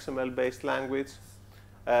is an XML-based language.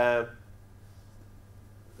 Ant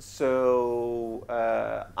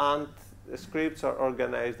scripts are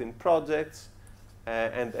organized in projects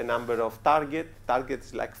and a number of targets. Target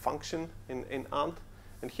is like function in Ant.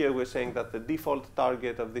 And here we're saying that the default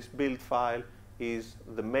target of this build file is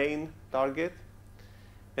the main target.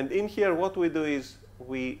 And in here, what we do is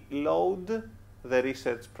we load the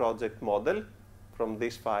research project model from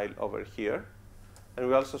this file over here. And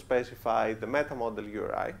we also specify the meta model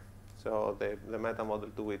URI, so the meta model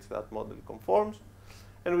to which that model conforms.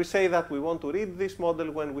 And we say that we want to read this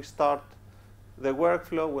model when we start the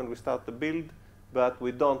workflow, when we start the build, but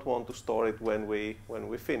we don't want to store it when we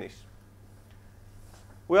finish.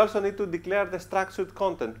 We also need to declare the structured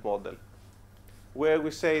content model, where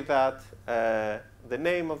we say that the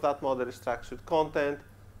name of that model is structured content,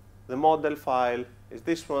 the model file is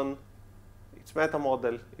this one, its meta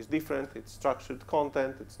model is different, it's structured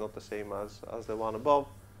content, it's not the same as the one above.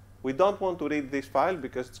 We don't want to read this file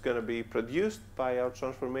because it's going to be produced by our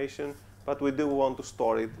transformation, but we do want to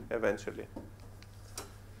store it eventually.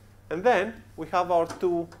 And then we have our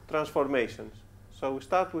two transformations. So we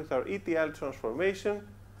start with our ETL transformation,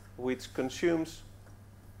 which consumes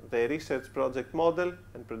the research project model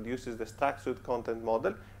and produces the structured content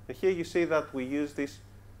model. And here you see that we use these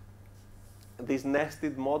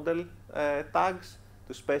nested model tags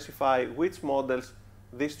to specify which models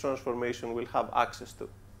this transformation will have access to.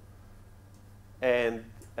 And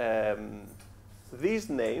these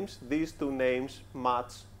two names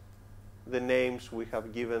match the names we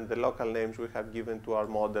have given, the local names we have given to our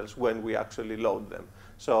models when we actually load them.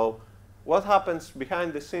 So what happens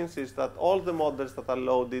behind the scenes is that all the models that are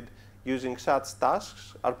loaded using such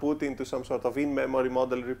tasks are put into some sort of in-memory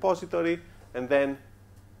model repository, and then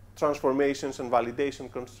transformations and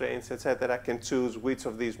validation constraints, etc., can choose which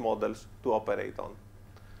of these models to operate on.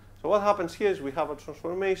 So what happens here is we have a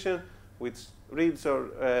transformation which reads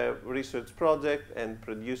our research project and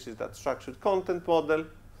produces that structured content model.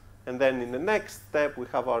 And then in the next step, we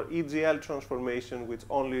have our EGL transformation, which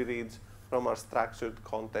only reads from our structured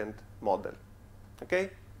content model.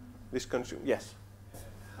 Okay? This consumes, yes?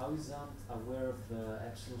 How is Ant aware of the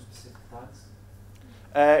Epsilon-specific tags?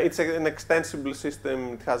 It's an extensible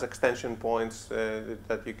system. It has extension points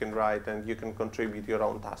that you can write, and you can contribute your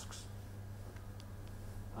own tasks.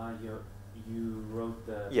 You wrote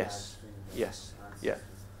the yes. tags in the Yes. Ant Yeah.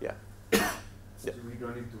 system. Yeah. So we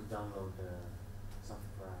don't need to download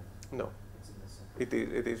something for Ant. No. It's in the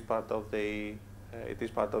system. It is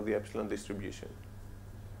part of the Epsilon distribution.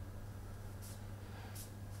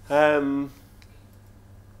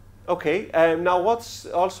 Okay, now what's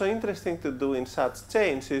also interesting to do in such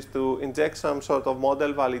chains is to inject some sort of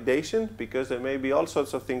model validation, because there may be all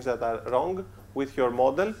sorts of things that are wrong with your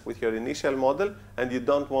model, with your initial model, and you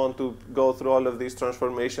don't want to go through all of these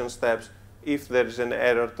transformation steps if there is an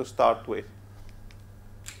error to start with.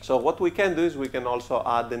 So what we can do is we can also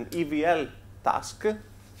add an EVL task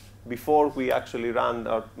before we actually run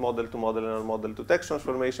our model-to-model and our model-to-text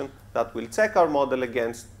transformation that will check our model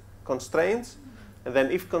against constraints. And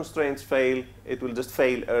then if constraints fail, it will just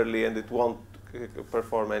fail early and it won't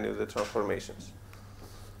perform any of the transformations.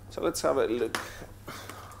 So let's have a look.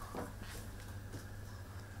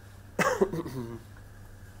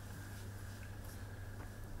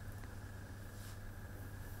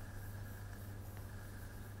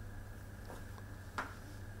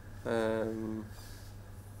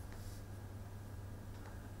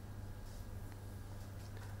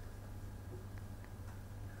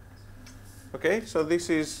 Okay, so this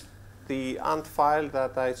is the Ant file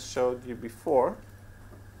that I showed you before.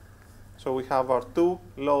 So we have our two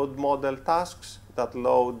load model tasks that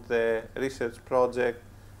load the research project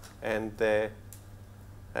and the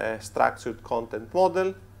structured content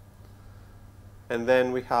model. And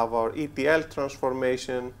then we have our ETL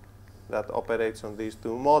transformation that operates on these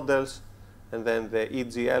two models. and then the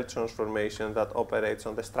EGL transformation that operates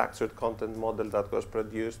on the structured content model that was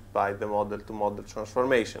produced by the model-to-model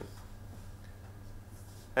transformation.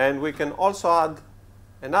 And we can also add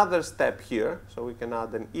another step here, so we can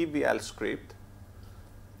add an EVL script.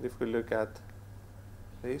 If we look at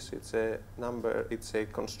this, it's a number, it's a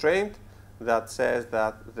constraint that says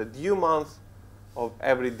that the due month of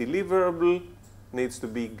every deliverable needs to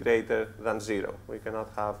be greater than 0. We cannot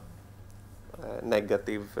have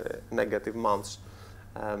negative months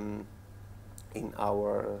in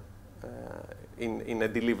our in a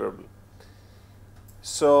deliverable.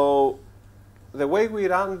 So the way we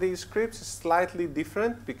run these scripts is slightly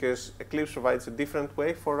different because Eclipse provides a different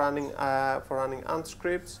way for running ANT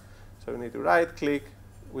scripts. So we need to right-click.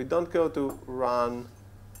 We don't go to run.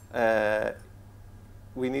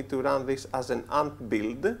 We need to run this as an ANT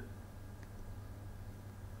build.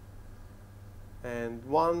 And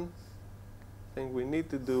one thing we need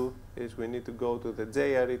to do is we need to go to the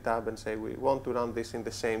JRE tab and say we want to run this in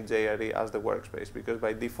the same JRE as the workspace, because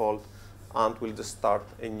by default ANT will just start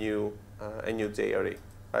a new JRE,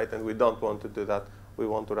 right? And we don't want to do that. We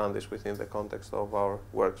want to run this within the context of our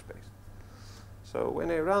workspace. So when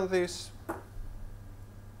I run this,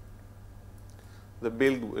 the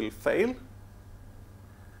build will fail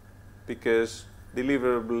because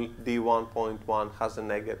deliverable D1.1 has a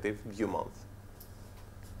negative due month.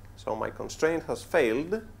 So my constraint has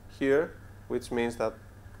failed here, which means that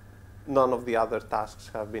none of the other tasks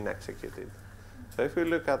have been executed. So if we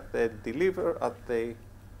look at the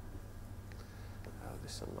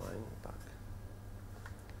this annoying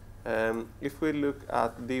bug. If we look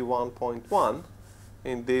at D1.1,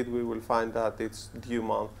 indeed we will find that its due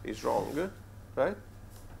month is wrong, right?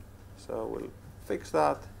 So we'll fix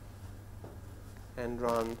that and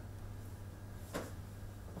run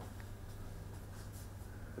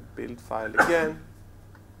the build file again.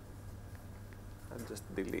 I'll just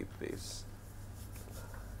delete these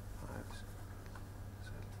files.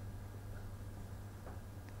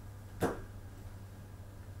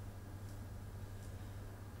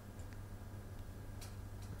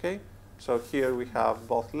 Okay, so here we have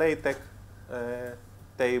both LaTeX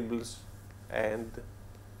tables and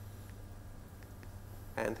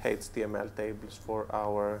HTML tables for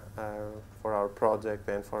our project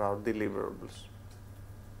and for our deliverables.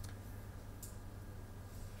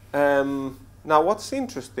 Now, what's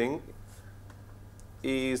interesting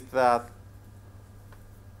is that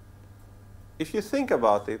if you think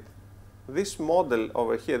about it, this model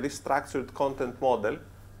over here, this structured content model,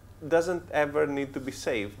 doesn't ever need to be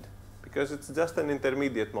saved because it's just an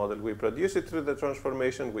intermediate model. We produce it through the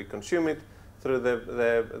transformation, we consume it through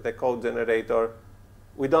the code generator.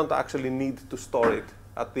 We don't actually need to store it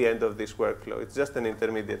at the end of this workflow. It's just an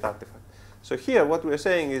intermediate artifact. So here what we're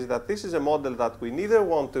saying is that this is a model that we neither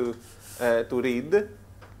want to read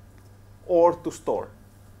or to store.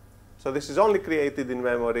 So this is only created in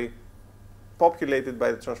memory, populated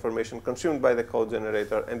by the transformation, consumed by the code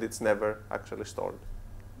generator, and it's never actually stored.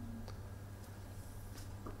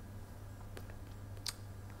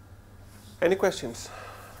 Any questions?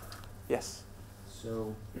 Yes.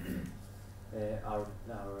 So our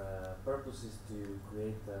purpose is to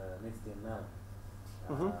create an HTML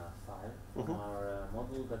file from our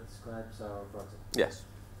model that describes our project. Yes.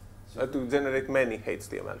 So To generate many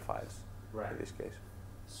HTML files, right. in this case.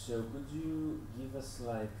 So could you give us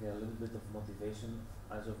like a little bit of motivation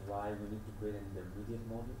as of why we need to create an intermediate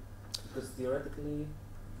model? Because theoretically,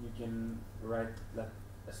 you can write like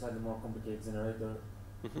a slightly more complicated generator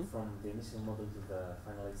from the initial model to the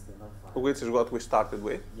final HTML file. Which is what we started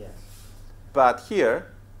with. Yes. But here,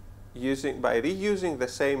 by reusing the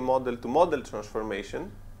same model-to-model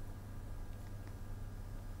transformation,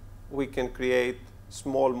 we can create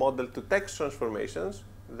small model-to-text transformations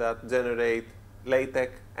that generate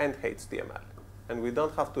LaTeX and HTML, and we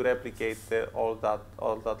don't have to replicate all that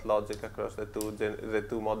logic across the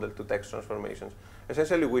two model-to-text transformations.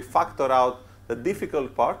 Essentially, we factor out the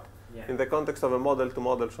difficult part in the context of a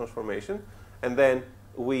model-to-model transformation, and then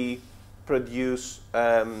we produce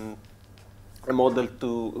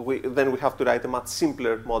then we have to write a much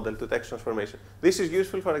simpler model-to-text transformation. This is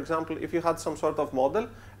useful, for example, if you had some sort of model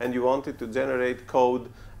and you wanted to generate code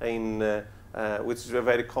in, which is a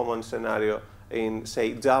very common scenario in,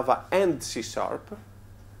 say, Java and C#.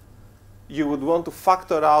 You would want to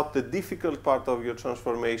factor out the difficult part of your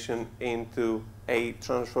transformation into a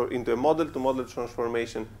model-to-model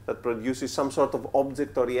transformation that produces some sort of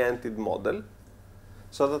object-oriented model,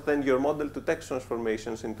 so that then your model-to-text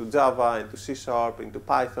transformations into Java, into C#, into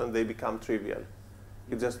Python, they become trivial.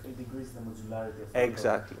 It decreases the modularity of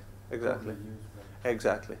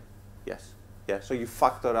Exactly. Yes. Yeah, so you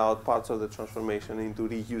factor out parts of the transformation into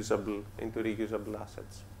reusable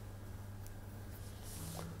assets.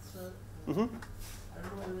 So, Mm-hmm. I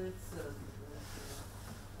don't know whether it's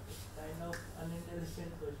kind of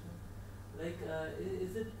unintelligent question. Like,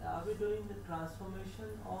 are we doing the transformation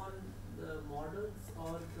on the models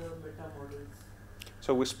or the meta models?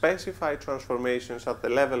 So we specify transformations at the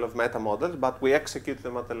level of meta models, but we execute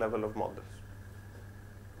them at the level of models.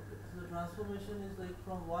 Okay, so transformation is like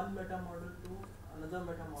from one meta model to another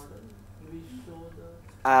meta model. We show the.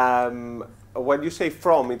 When you say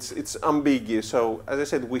from, it's ambiguous. So as I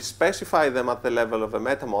said, we specify them at the level of a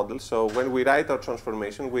meta model. So when we write our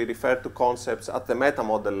transformation, we refer to concepts at the meta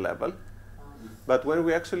model level. But when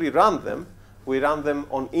we actually run them, we run them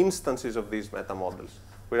on instances of these meta models.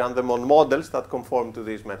 We run them on models that conform to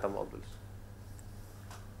these meta models.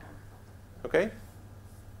 Okay?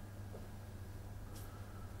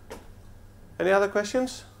 Any other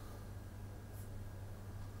questions?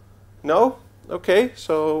 No? Okay,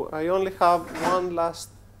 so I only have one last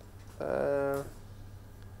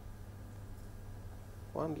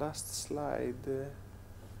slide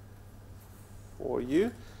for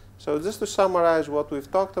you. So just to summarize what we've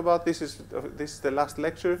talked about, this is the last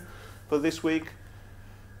lecture for this week.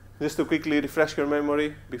 Just to quickly refresh your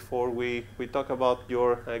memory before we talk about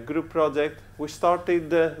your group project. We started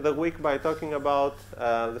the week by talking about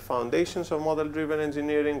the foundations of model-driven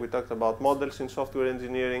engineering. We talked about models in software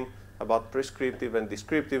engineering, about prescriptive and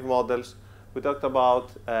descriptive models. We talked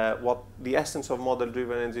about what the essence of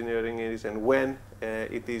model-driven engineering is and when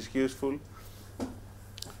it is useful,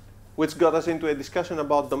 which got us into a discussion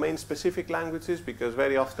about domain-specific languages, because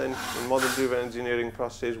very often in model-driven engineering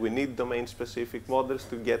processes, we need domain-specific models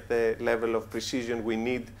to get the level of precision we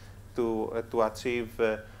need to achieve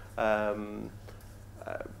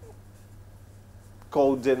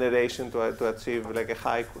code generation, to achieve like a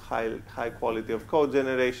high quality of code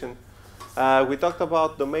generation. We talked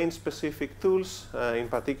about domain-specific tools, in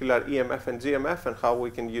particular EMF and GMF, and how we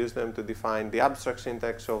can use them to define the abstract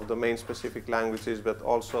syntax of domain-specific languages, but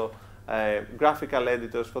also graphical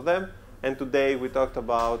editors for them. And today we talked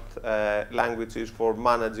about languages for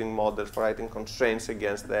managing models, for writing constraints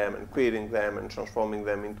against them, and querying them, and transforming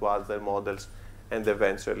them into other models, and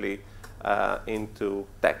eventually into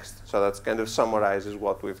text. So that kind of summarizes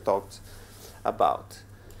what we've talked about.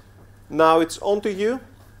 Now it's on to you.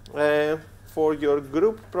 For your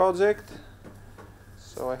group project,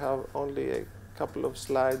 so I have only a couple of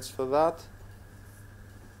slides for that.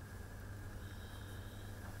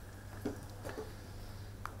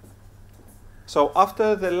 So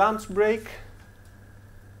after the lunch break,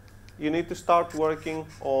 you need to start working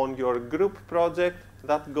on your group project.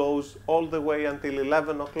 That goes all the way until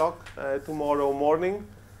 11 o'clock tomorrow morning,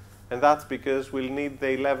 and that's because we'll need the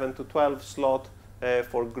 11 to 12 slot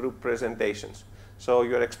for group presentations. So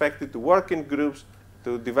you're expected to work in groups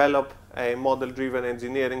to develop a model-driven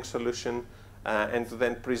engineering solution and to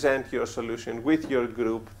then present your solution with your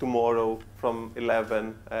group tomorrow from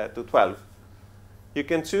 11 to 12. You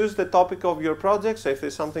can choose the topic of your project. So if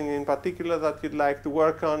there's something in particular that you'd like to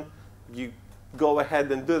work on, you go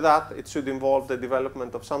ahead and do that. It should involve the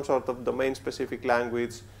development of some sort of domain-specific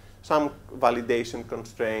language, some validation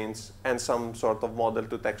constraints, and some sort of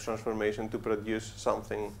model-to-text transformation to produce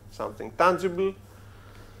something tangible.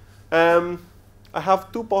 I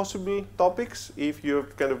have two possible topics if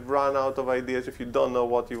you've kind of run out of ideas, if you don't know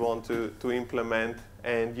what you want to implement,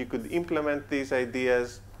 and you could implement these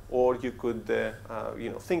ideas, or you could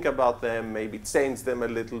think about them, maybe change them a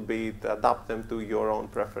little bit, adapt them to your own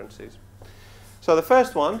preferences. So the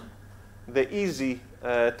first one, the easy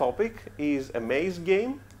topic, is a maze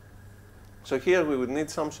game. So here we would need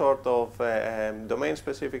some sort of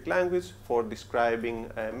domain-specific language for describing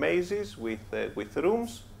mazes with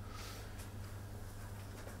rooms.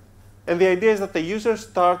 And the idea is that the user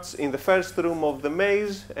starts in the first room of the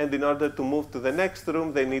maze, and in order to move to the next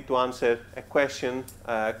room, they need to answer a question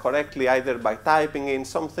correctly, either by typing in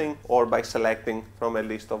something or by selecting from a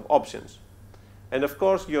list of options. And of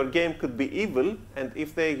course, your game could be evil, and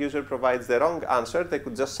if the user provides the wrong answer, they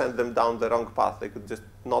could just send them down the wrong path. They could just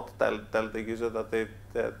not tell the user that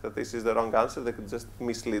this is the wrong answer. They could just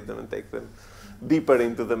mislead them and take them deeper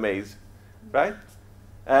into the maze, right?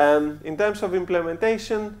 In terms of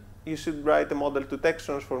implementation, you should write a model-to-text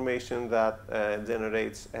transformation that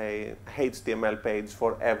generates a HTML page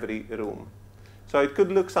for every room. So it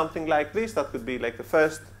could look something like this. That could be like the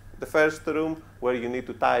first room where you need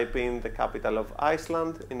to type in the capital of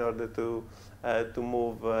Iceland in order to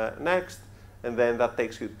move next. And then that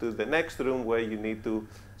takes you to the next room where you need to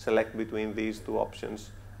select between these two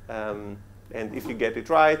options And if you get it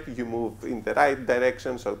right, you move in the right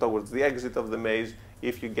direction, so towards the exit of the maze.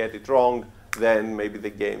 If you get it wrong, then maybe the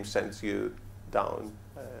game sends you down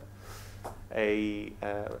a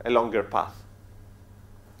longer path.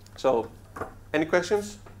 So, any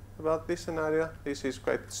questions about this scenario? This is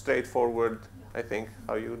quite straightforward, I think,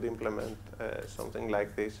 how you would implement something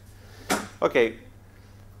like this. Okay.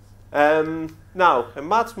 Now, a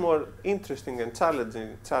much more interesting and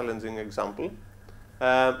challenging example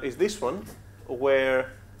is this one,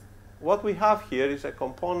 where what we have here is a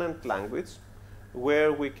component language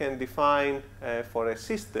where we can define, for a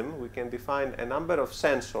system, we can define a number of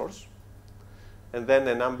sensors and then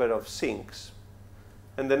a number of sinks.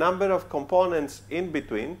 And the number of components in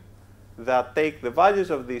between that take the values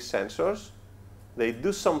of these sensors, they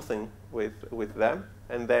do something with them,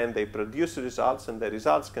 and then they produce results, and the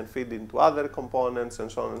results can feed into other components,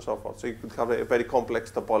 and so on and so forth. So you could have a very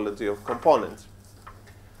complex topology of components.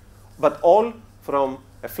 But all from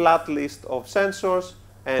a flat list of sensors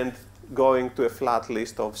and going to a flat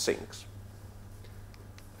list of sinks.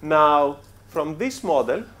 Now, from this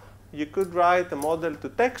model, you could write a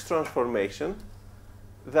model-to-text transformation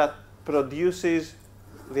that produces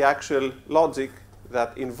the actual logic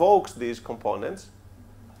that invokes these components.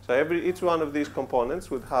 So each one of these components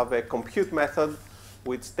would have a compute method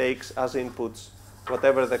which takes as inputs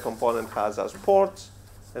whatever the component has as ports,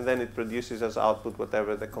 and then it produces as output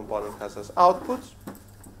whatever the component has as outputs.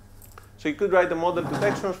 So you could write a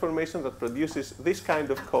model-to-text transformation that produces this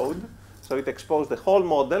kind of code. So it exposes the whole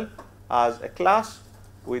model as a class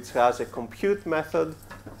which has a compute method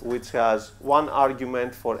which has one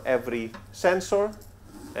argument for every sensor,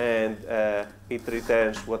 and it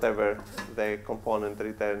returns whatever the component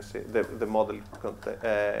returns, the model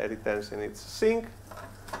returns in its sink.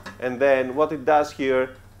 And then what it does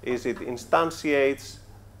here is it instantiates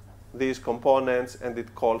these components and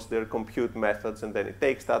it calls their compute methods, and then it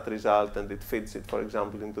takes that result and it feeds it, for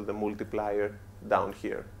example, into the multiplier down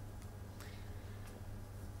here.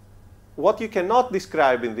 What you cannot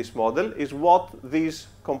describe in this model is what these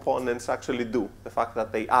components actually do, the fact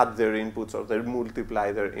that they add their inputs or they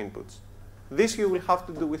multiply their inputs. This you will have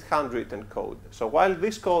to do with handwritten code. So while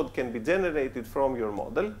this code can be generated from your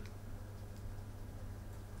model,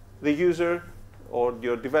 the user or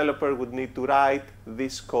your developer would need to write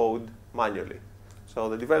this code manually. So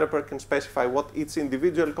the developer can specify what each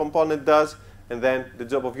individual component does, and then the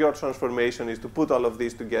job of your transformation is to put all of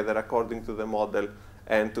these together according to the model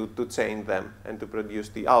and to chain them and to produce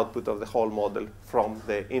the output of the whole model from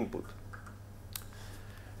the input.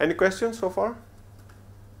 Any questions so far?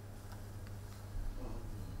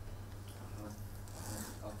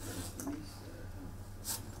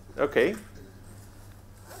 Okay.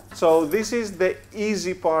 So this is the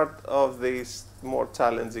easy part of this more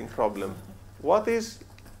challenging problem. What's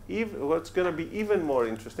going to be even more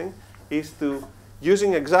interesting is to,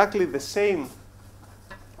 using exactly the same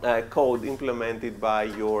code implemented by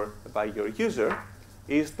your user,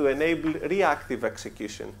 is to enable reactive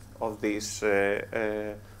execution of this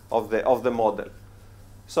of the model,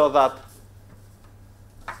 so that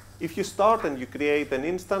if you start and you create an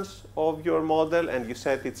instance of your model and you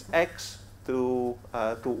set its x to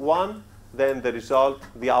 1, then the result,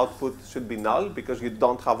 the output, should be null because you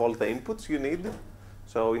don't have all the inputs you need.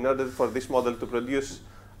 So in order for this model to produce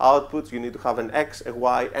outputs, you need to have an x, a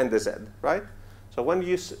y, and a z, right? So when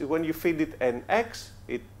you feed it an x,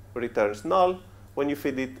 it returns null. When you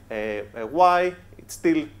feed it a y, it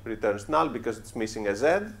still returns null because it's missing a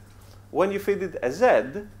z. When you feed it a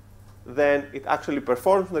z, then it actually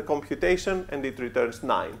performs the computation and it returns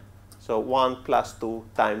 9. So 1 plus 2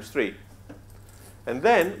 times 3. And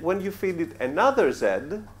then when you feed it another z,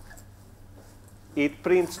 it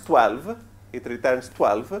prints 12. It returns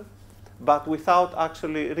 12, but without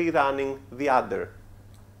actually rerunning the adder.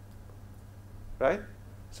 Right?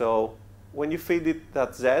 So when you feed it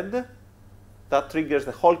that z, that triggers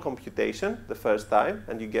the whole computation the first time,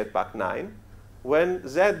 and you get back 9. When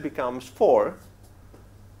z becomes 4,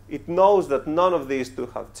 it knows that none of these two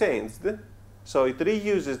have changed, so it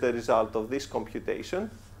reuses the result of this computation,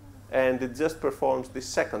 and it just performs this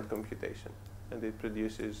second computation, and it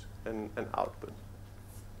produces an output.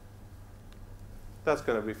 That's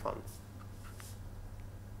going to be fun.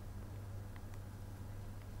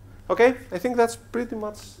 Okay, I think that's pretty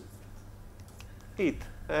much it.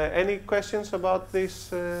 Any questions about this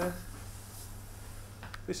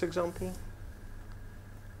this example?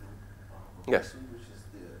 Yes. Which is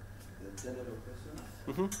the general question.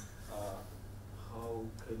 Mm-hmm. How are we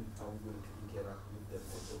going to interact with the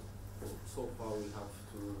model? So far, we have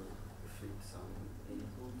to feed some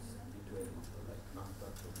inputs into a model, like not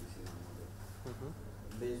that of this in a model. Mm-hmm.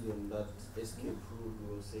 based on that escape rule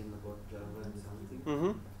we were saying about Java and something,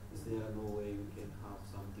 Mm-hmm. is there no way we can have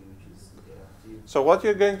something which is interactive? So what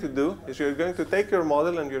you're going to do is you're going to take your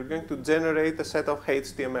model and you're going to generate a set of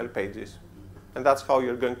HTML pages. And that's how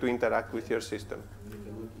you're going to interact with your system. You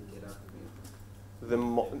cannot interact with The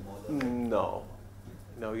model. no.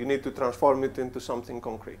 No, you need to transform it into something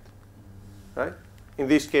concrete. Right? In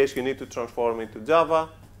this case, you need to transform it to Java.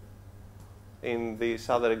 In this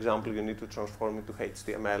other example, you need to transform it to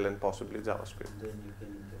HTML and possibly JavaScript. Then you can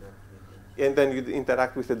interact with it. And then you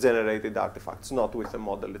interact with the generated artifacts, not with the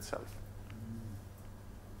model itself.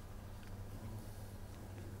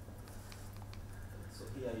 So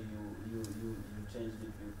here you changed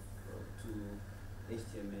it with, to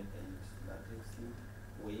HTML and latex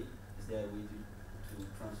way. Is there a way to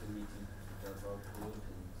transform it into Java code?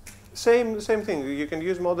 Same thing. You can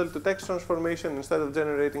use model to text transformation. Instead of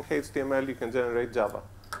generating HTML, you can generate Java.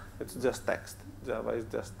 It's just text. Java is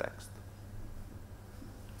just text.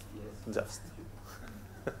 Yes. Just.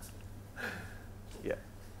 Yeah.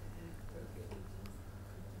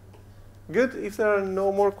 Good. If there are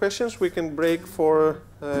no more questions, we can break for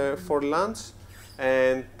lunch.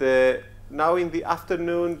 And now in the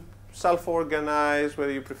afternoon, self-organize,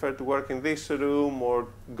 whether you prefer to work in this room or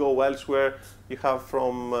go elsewhere. You have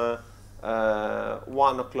from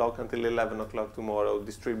 1 o'clock until 11 o'clock tomorrow.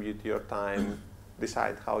 Distribute your time.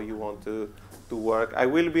 Decide how you want to work. I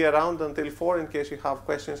will be around until 4 in case you have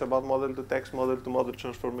questions about model-to-text, model-to-model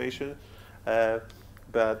transformation.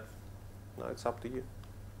 But no, it's up to you.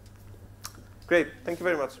 Great. Thank you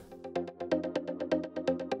very much.